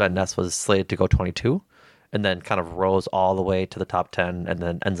 Lukas Van Ness was slated to go 22. And then kind of rose all the way to the top 10 and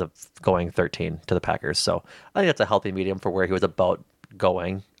then ends up going 13 to the Packers. So I think that's a healthy medium for where he was about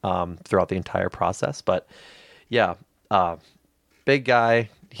going throughout the entire process. But yeah, big guy.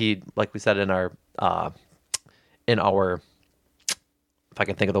 He, like we said in our, if I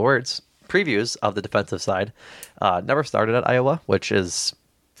can think of the words, previews of the defensive side, never started at Iowa, which is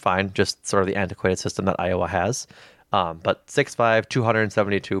fine. Just sort of the antiquated system that Iowa has. But 6'5",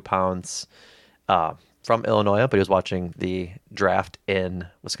 272 pounds, from Illinois, but he was watching the draft in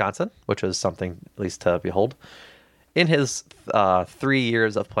Wisconsin, which was something at least to behold. In his 3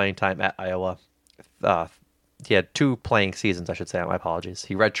 years of playing time at Iowa, he had 2 playing seasons, I should say. My apologies.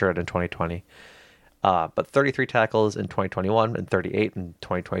 He redshirted in 2020, but 33 tackles in 2021 and 38 in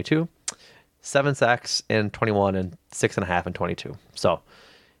 2022, 7 sacks in 21 and 6.5 in 22. So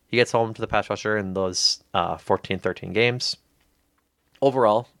he gets home to the pass rusher in those 14, 13 games.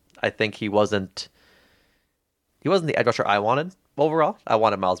 Overall, I think he wasn't the edge rusher I wanted overall. I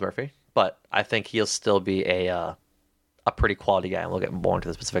wanted Myles Murphy, but I think he'll still be a pretty quality guy, and we'll get more into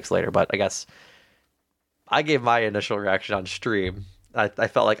the specifics later. But I guess I gave my initial reaction on stream. I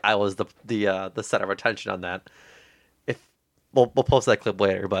felt like I was the center of attention on that. If we'll post that clip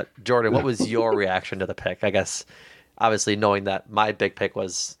later. But Jordan, what was your reaction to the pick? I guess obviously knowing that my big pick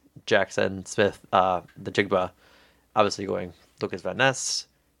was Jackson Smith, the Jigba, obviously going Lukas Van Ness.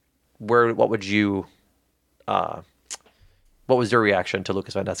 What was your reaction to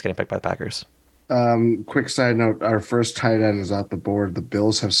Lukas Van Ness getting picked by the Packers? Quick side note, our first tight end is off the board. The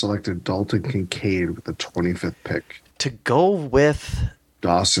Bills have selected Dalton Kincaid with the 25th pick. To go with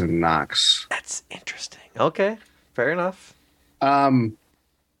Dawson Knox. That's interesting. Okay, fair enough. Yeah,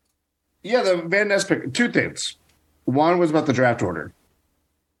 the Van Ness pick, 2 things. One was about the draft order.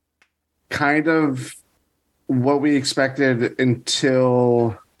 Kind of what we expected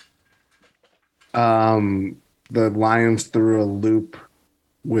until the Lions threw a loop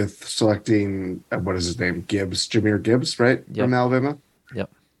with selecting what is his name, Jahmyr Gibbs, right? Yep. From Alabama. Yep.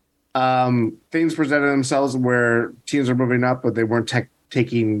 Things presented themselves where teams are moving up, but they weren't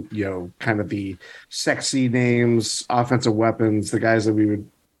taking kind of the sexy names, offensive weapons, the guys that we would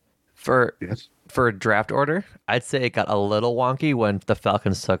for a draft order. I'd say it got a little wonky when the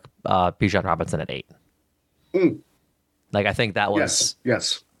Falcons took Bijan Robinson at 8. Like I think that was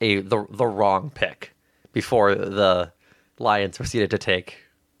yes. the wrong pick before the Lions proceeded to take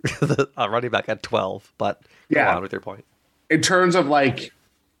the running back at 12. But go on with your point. In terms of like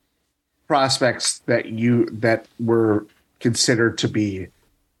prospects that were considered to be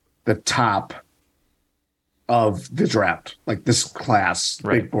the top of the draft, like this class,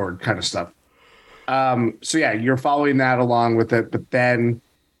 right. Big board kind of stuff. So yeah, you're following that along with it. But then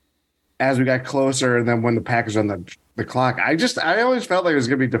as we got closer, and then when the Packers on the clock, I always felt like it was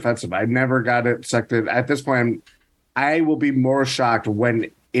going to be defensive. I never got it selected. At this point, I will be more shocked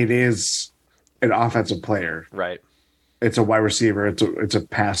when it is an offensive player. Right. It's a wide receiver. It's a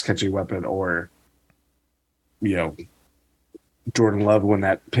pass catching weapon, or Jordan Love when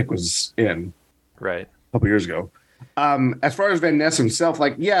that pick was in. Right. A couple years ago. As far as Van Ness himself, he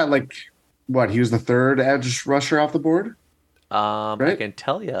was the 3rd edge rusher off the board? Right? I can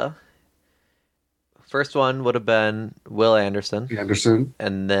tell you. First one would have been Will Anderson.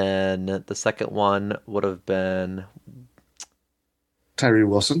 And then the second one would have been Tyree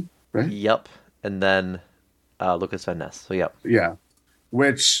Wilson, right? Yep. And then Lukas Van Ness. So, yep. Yeah.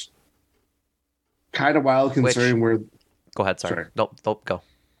 Which kind of wild considering where... Go ahead, sorry. Nope, go.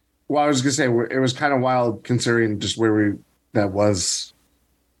 Well, I was going to say, it was kind of wild considering just where that was,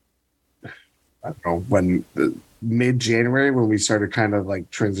 I don't know, when mid-January when we started kind of like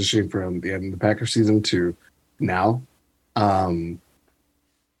transitioning from the end of the Packers season to now. I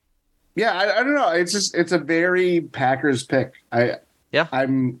don't know. It's a very Packers pick.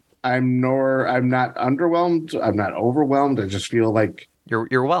 I'm not underwhelmed. I'm not overwhelmed. I just feel like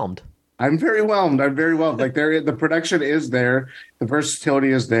you're whelmed. I'm very whelmed. Like the production is there. The versatility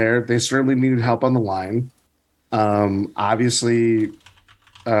is there. They certainly needed help on the line. Obviously,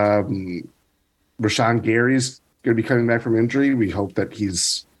 Rashawn Gary's going to be coming back from injury. We hope that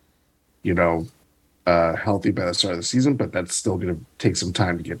he's, healthy by the start of the season, but that's still going to take some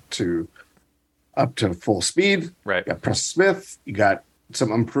time to get up to full speed. Right. You got Preston Smith. You got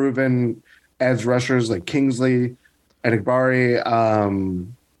some unproven edge rushers like Kingsley, Edigbari.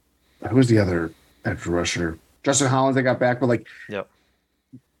 Who's the other edge rusher? Justin Hollins. They got back, but like, Yep.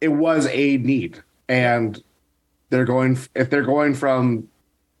 It was a need, and if they're going from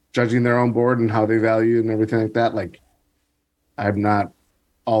judging their own board and how they value and everything like that. Like, I'm not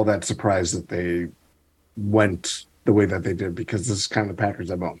all that surprised that they went the way that they did, because this is kind of the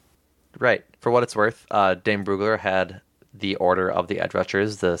Packers MO. Right. For what it's worth, Dane Brugler had the order of the edge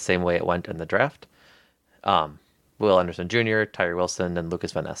rushers the same way it went in the draft. Will Anderson Jr., Tyree Wilson, and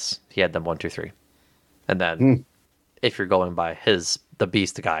Lukas Van Ness. He had them 1, 2, 3. And then if you're going by the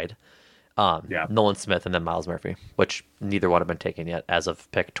Beast guide, Nolan Smith and then Miles Murphy, which neither one have been taken yet as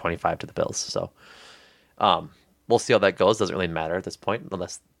of pick 25 to the Bills. So we'll see how that goes. Doesn't really matter at this point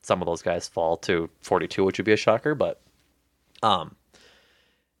unless some of those guys fall to 42, which would be a shocker. But as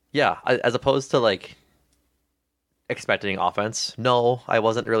opposed to like expecting offense, no, I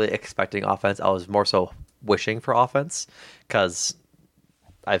wasn't really expecting offense. I was more so wishing for offense, because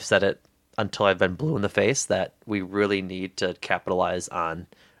I've said it until I've been blue in the face that we really need to capitalize on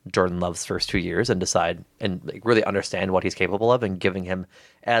Jordan Love's first 2 years and decide and like really understand what he's capable of, and giving him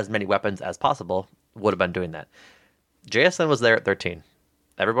as many weapons as possible would have been doing that. JSN was there at 13.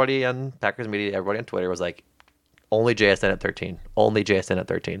 Everybody on Packers media, everybody on Twitter was like, only JSN at 13. Only JSN at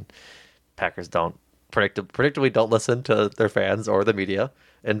 13. Packers don't predictably don't listen to their fans or the media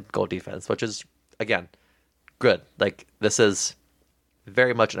and go defense, which is, again, good. Like, this is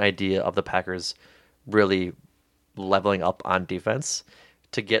very much an idea of the Packers really leveling up on defense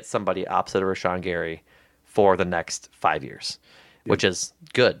to get somebody opposite of Rashawn Gary for the next 5 years, which is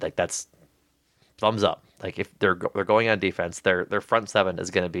good. Like, that's thumbs up. Like, if they're going on defense, their front seven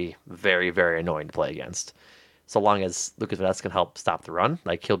is going to be very, very annoying to play against. So long as Lukas Van Ness can help stop the run,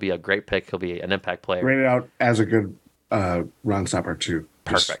 like, he'll be a great pick. He'll be an impact player. Rated out as a good run stopper too.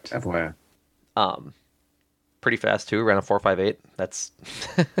 Perfect. Just FYI. Pretty fast too. Ran a 4.58. That's.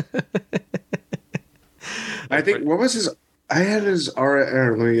 I think what was his? I had his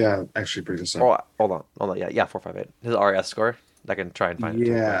let me actually bring this up. Oh, hold on. Yeah, 4.58. His RS score. I can try and find it.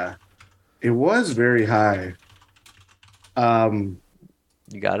 Yeah, it was very high. You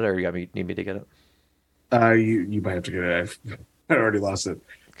got it, or need me to get it? You might have to get it. I already lost it.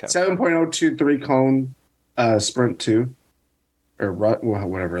 Okay. 7.023 cone, sprint 2, or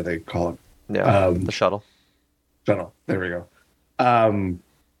whatever they call it. Yeah, the shuttle. Shuttle. There we go.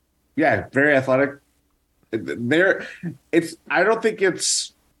 Yeah, very athletic. I don't think it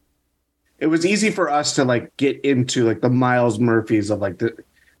was easy for us to like get into like the Miles Murphys of like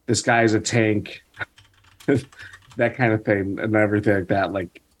this guy's a tank, that kind of thing and everything like that.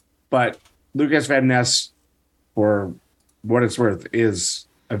 Like, but Lukas Van Ness, for what it's worth, is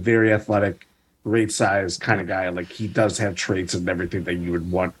a very athletic, great size kind of guy. Like, he does have traits and everything that you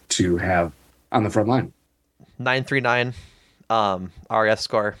would want to have on the front line. 939 RS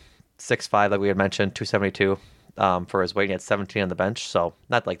score, 6'5", like we had mentioned, 272 for his weight. He had 17 on the bench, so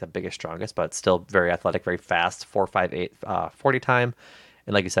not like the biggest, strongest, but still very athletic, very fast. 4.58 40 time,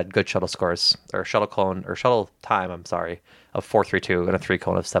 and like you said, good shuttle scores, or shuttle time. I'm sorry, of 4.32 and a 3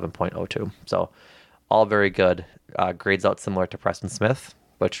 cone of 7.02. So all very good. Grades out similar to Preston Smith,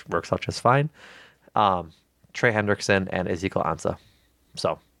 which works out just fine. Trey Hendrickson and Ezekiel Ansah,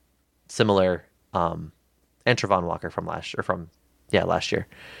 so similar. And Trevon Walker from last year.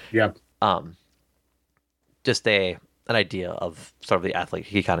 Yep. Just an idea of sort of the athlete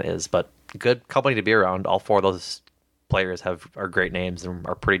he kind of is, but good company to be around. All four of those players are great names and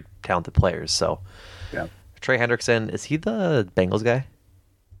are pretty talented players. So, yeah. Trey Hendrickson, is he the Bengals guy?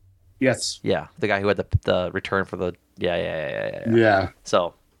 Yes. Yeah, the guy who had the return for the yeah.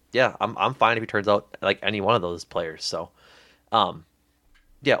 So yeah, I'm fine if he turns out like any one of those players. So,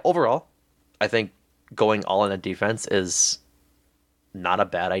 overall, I think going all in a defense is not a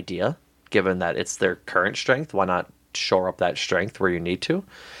bad idea, given that it's their current strength. Why not shore up that strength where you need to?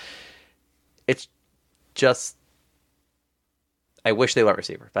 It's just, I wish they went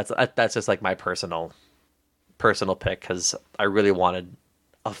receiver. That's just like my personal pick, because I really wanted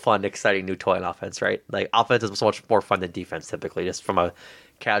a fun, exciting new toy on offense, right? Like, offense is so much more fun than defense typically, just from a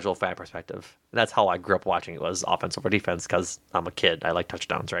casual fan perspective. And that's how I grew up watching it, was offense over defense, because I'm a kid. I like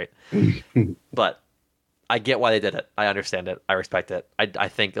touchdowns, right? But I get why they did it. I understand it. I respect it. I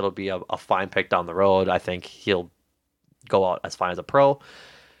think it'll be a fine pick down the road. I think he'll go out as fine as a pro.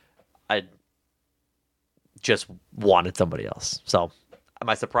 I just wanted somebody else. So, am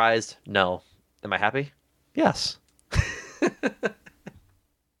I surprised? No. Am I happy? Yes.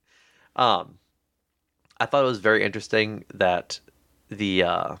 I thought it was very interesting that the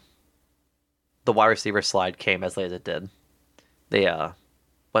wide receiver slide came as late as it did.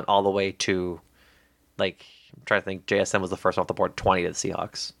 went all the way to, like, I'm trying to think, JSN was the first one off the board, 20 to the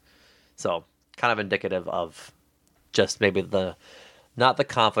Seahawks. So kind of indicative of just maybe not the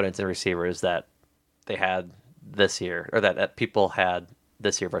confidence in receivers that they had this year, or that people had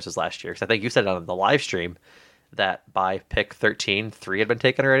this year versus last year. Because I think you said on the live stream that by pick 13, 3 had been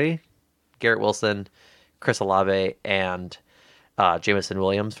taken already. Garrett Wilson, Chris Olave, and Jameson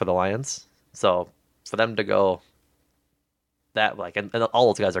Williams for the Lions. So for them to go that, like, and all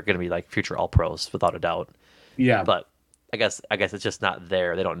those guys are going to be like future All Pros without a doubt. Yeah. But I guess it's just not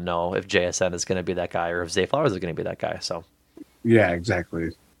there. They don't know if JSN is going to be that guy or if Zay Flowers is going to be that guy. So yeah,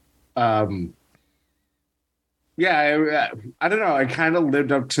 exactly. Yeah, I don't know. I kind of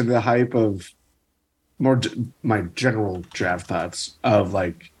lived up to the hype of my general draft thoughts of,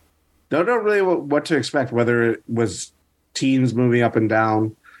 like, don't know really what to expect, whether it was teams moving up and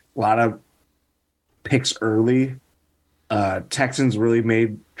down, a lot of picks early. Texans really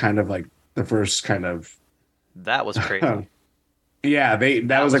made kind of like the first kind of. That was crazy. Yeah,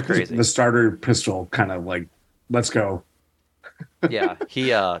 that was like crazy. The starter pistol kind of like, let's go. Yeah,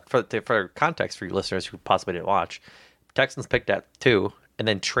 he for context for you listeners who possibly didn't watch, Texans picked at 2 and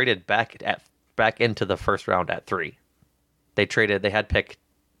then traded back into the first round at 3. They had pick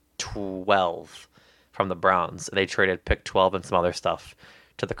 12 from the Browns. They traded pick 12 and some other stuff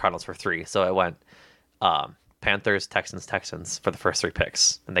to the Cardinals for 3. So it went Panthers, Texans for the first 3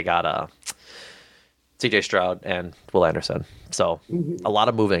 picks, and they got CJ Stroud and Will Anderson. So a lot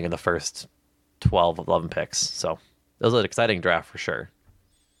of moving in the first 12, 11 picks. So it was an exciting draft for sure.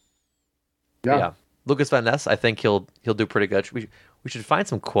 Yeah. Lukas Van Ness, I think he'll do pretty good. We should find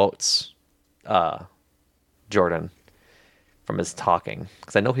some quotes, Jordan, from his talking,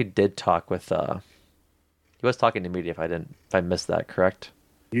 because I know he did talk with. He was talking to media. If I missed that, correct?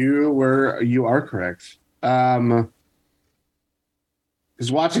 You are correct.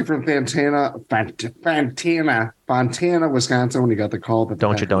 He's watching from Fontana, Wisconsin, when he got the call.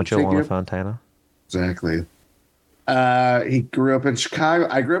 Don't you want Fontana? Exactly. He grew up in Chicago.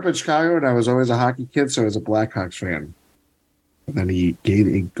 I grew up in Chicago, and I was always a hockey kid, so I was a Blackhawks fan. And then he gave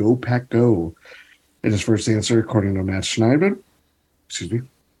a "Go Pack Go" in his first answer, according to Matt Schneidman. Excuse me.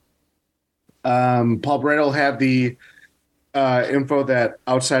 Paul Bradle had the info that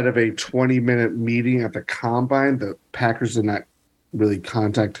outside of a 20-minute meeting at the Combine, the Packers did not really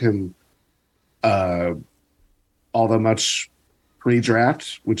contact him all that much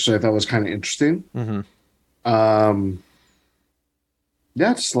pre-draft, which I thought was kind of interesting. Mm-hmm.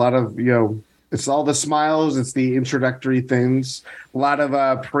 Yeah, just a lot of, it's all the smiles, it's the introductory things, a lot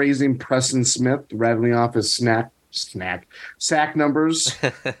of praising Preston Smith, rattling off his sack numbers.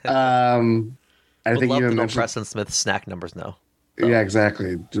 I think love you to know mentioned Preston Smith's snack numbers now. So. Yeah,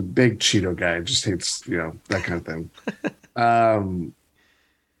 exactly. The big Cheeto guy just hates, that kind of thing.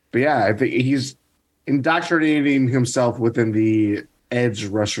 But yeah, I think he's indoctrinating himself within the edge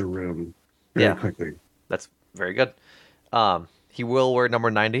rusher room very quickly. That's very good. He will wear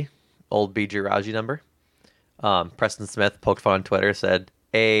number 90, old BJ Raji number. Preston Smith poked fun on Twitter, said,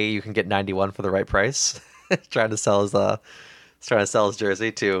 you can get 91 for the right price. trying to sell his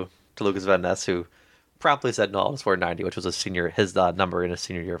jersey to Lukas Van Ness, who promptly said, no, I'll just wear 90, which was his number in his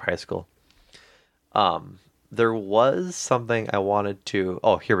senior year of high school. There was something I wanted to...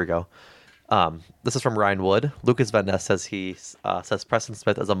 Oh, here we go. This is from Ryan Wood. Lukas Van Ness says says Preston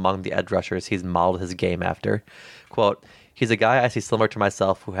Smith is among the edge rushers he's modeled his game after. Quote, he's a guy I see similar to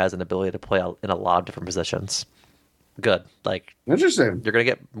myself who has an ability to play in a lot of different positions. Good. Like, interesting. You're going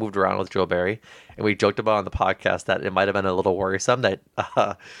to get moved around with Joe Barry. And we joked about on the podcast that it might have been a little worrisome that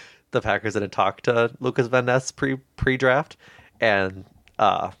the Packers didn't talk to Lukas Van Ness pre-draft. And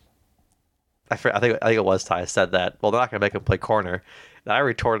I think it was Ty said that, well, they're not going to make him play corner. And I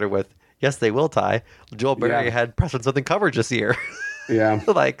retorted with, yes, they will, Ty. Joe Barry had Preston Smith in coverage this year. Yeah.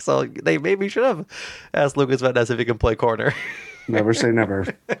 So they maybe should have asked Lukas Van Ness if he can play corner. Never say never.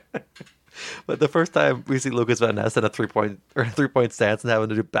 But the first time we see Lukas Van Ness in a 3-point stance and having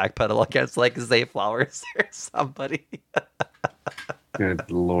to do backpedal against like Zay Flowers or somebody. Good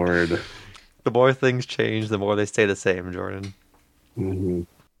Lord. The more things change, the more they stay the same, Jordan. Mm-hmm.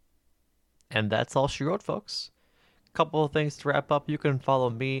 And that's all she wrote, folks. Couple of things to wrap up. You can follow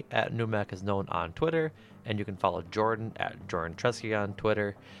me at Numac is known on Twitter, and you can follow Jordan at Jordan Tresky on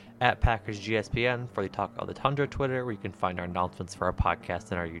Twitter, at Packers GSPN for the Talk of the Tundra Twitter, where you can find our announcements for our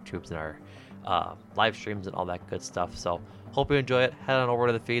podcast and our YouTubes and our live streams and all that good stuff. So hope you enjoy it. Head on over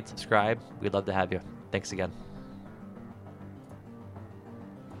to the feed, subscribe. We'd love to have you. Thanks again.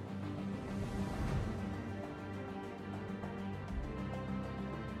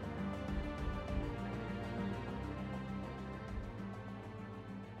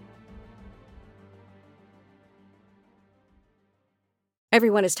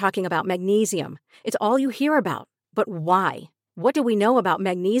 Everyone is talking about magnesium. It's all you hear about. But why? What do we know about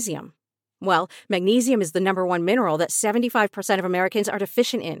magnesium? Well, magnesium is the number one mineral that 75% of Americans are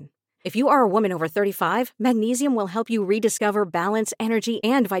deficient in. If you are a woman over 35, magnesium will help you rediscover balance, energy,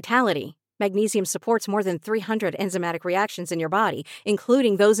 and vitality. Magnesium supports more than 300 enzymatic reactions in your body,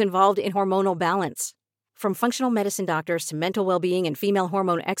 including those involved in hormonal balance. From functional medicine doctors to mental well-being and female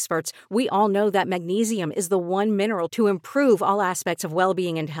hormone experts, we all know that magnesium is the one mineral to improve all aspects of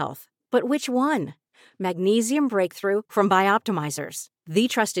well-being and health. But which one? Magnesium Breakthrough from Bioptimizers, the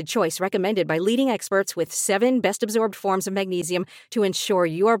trusted choice recommended by leading experts with 7 best-absorbed forms of magnesium to ensure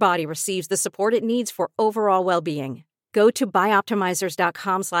your body receives the support it needs for overall well-being. Go to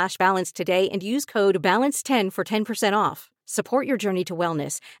bioptimizers.com/balance today and use code BALANCE10 for 10% off. Support your journey to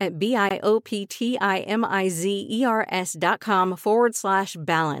wellness at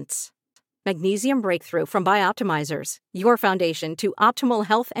bioptimizers.com/balance. Magnesium Breakthrough from Bioptimizers, your foundation to optimal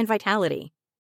health and vitality.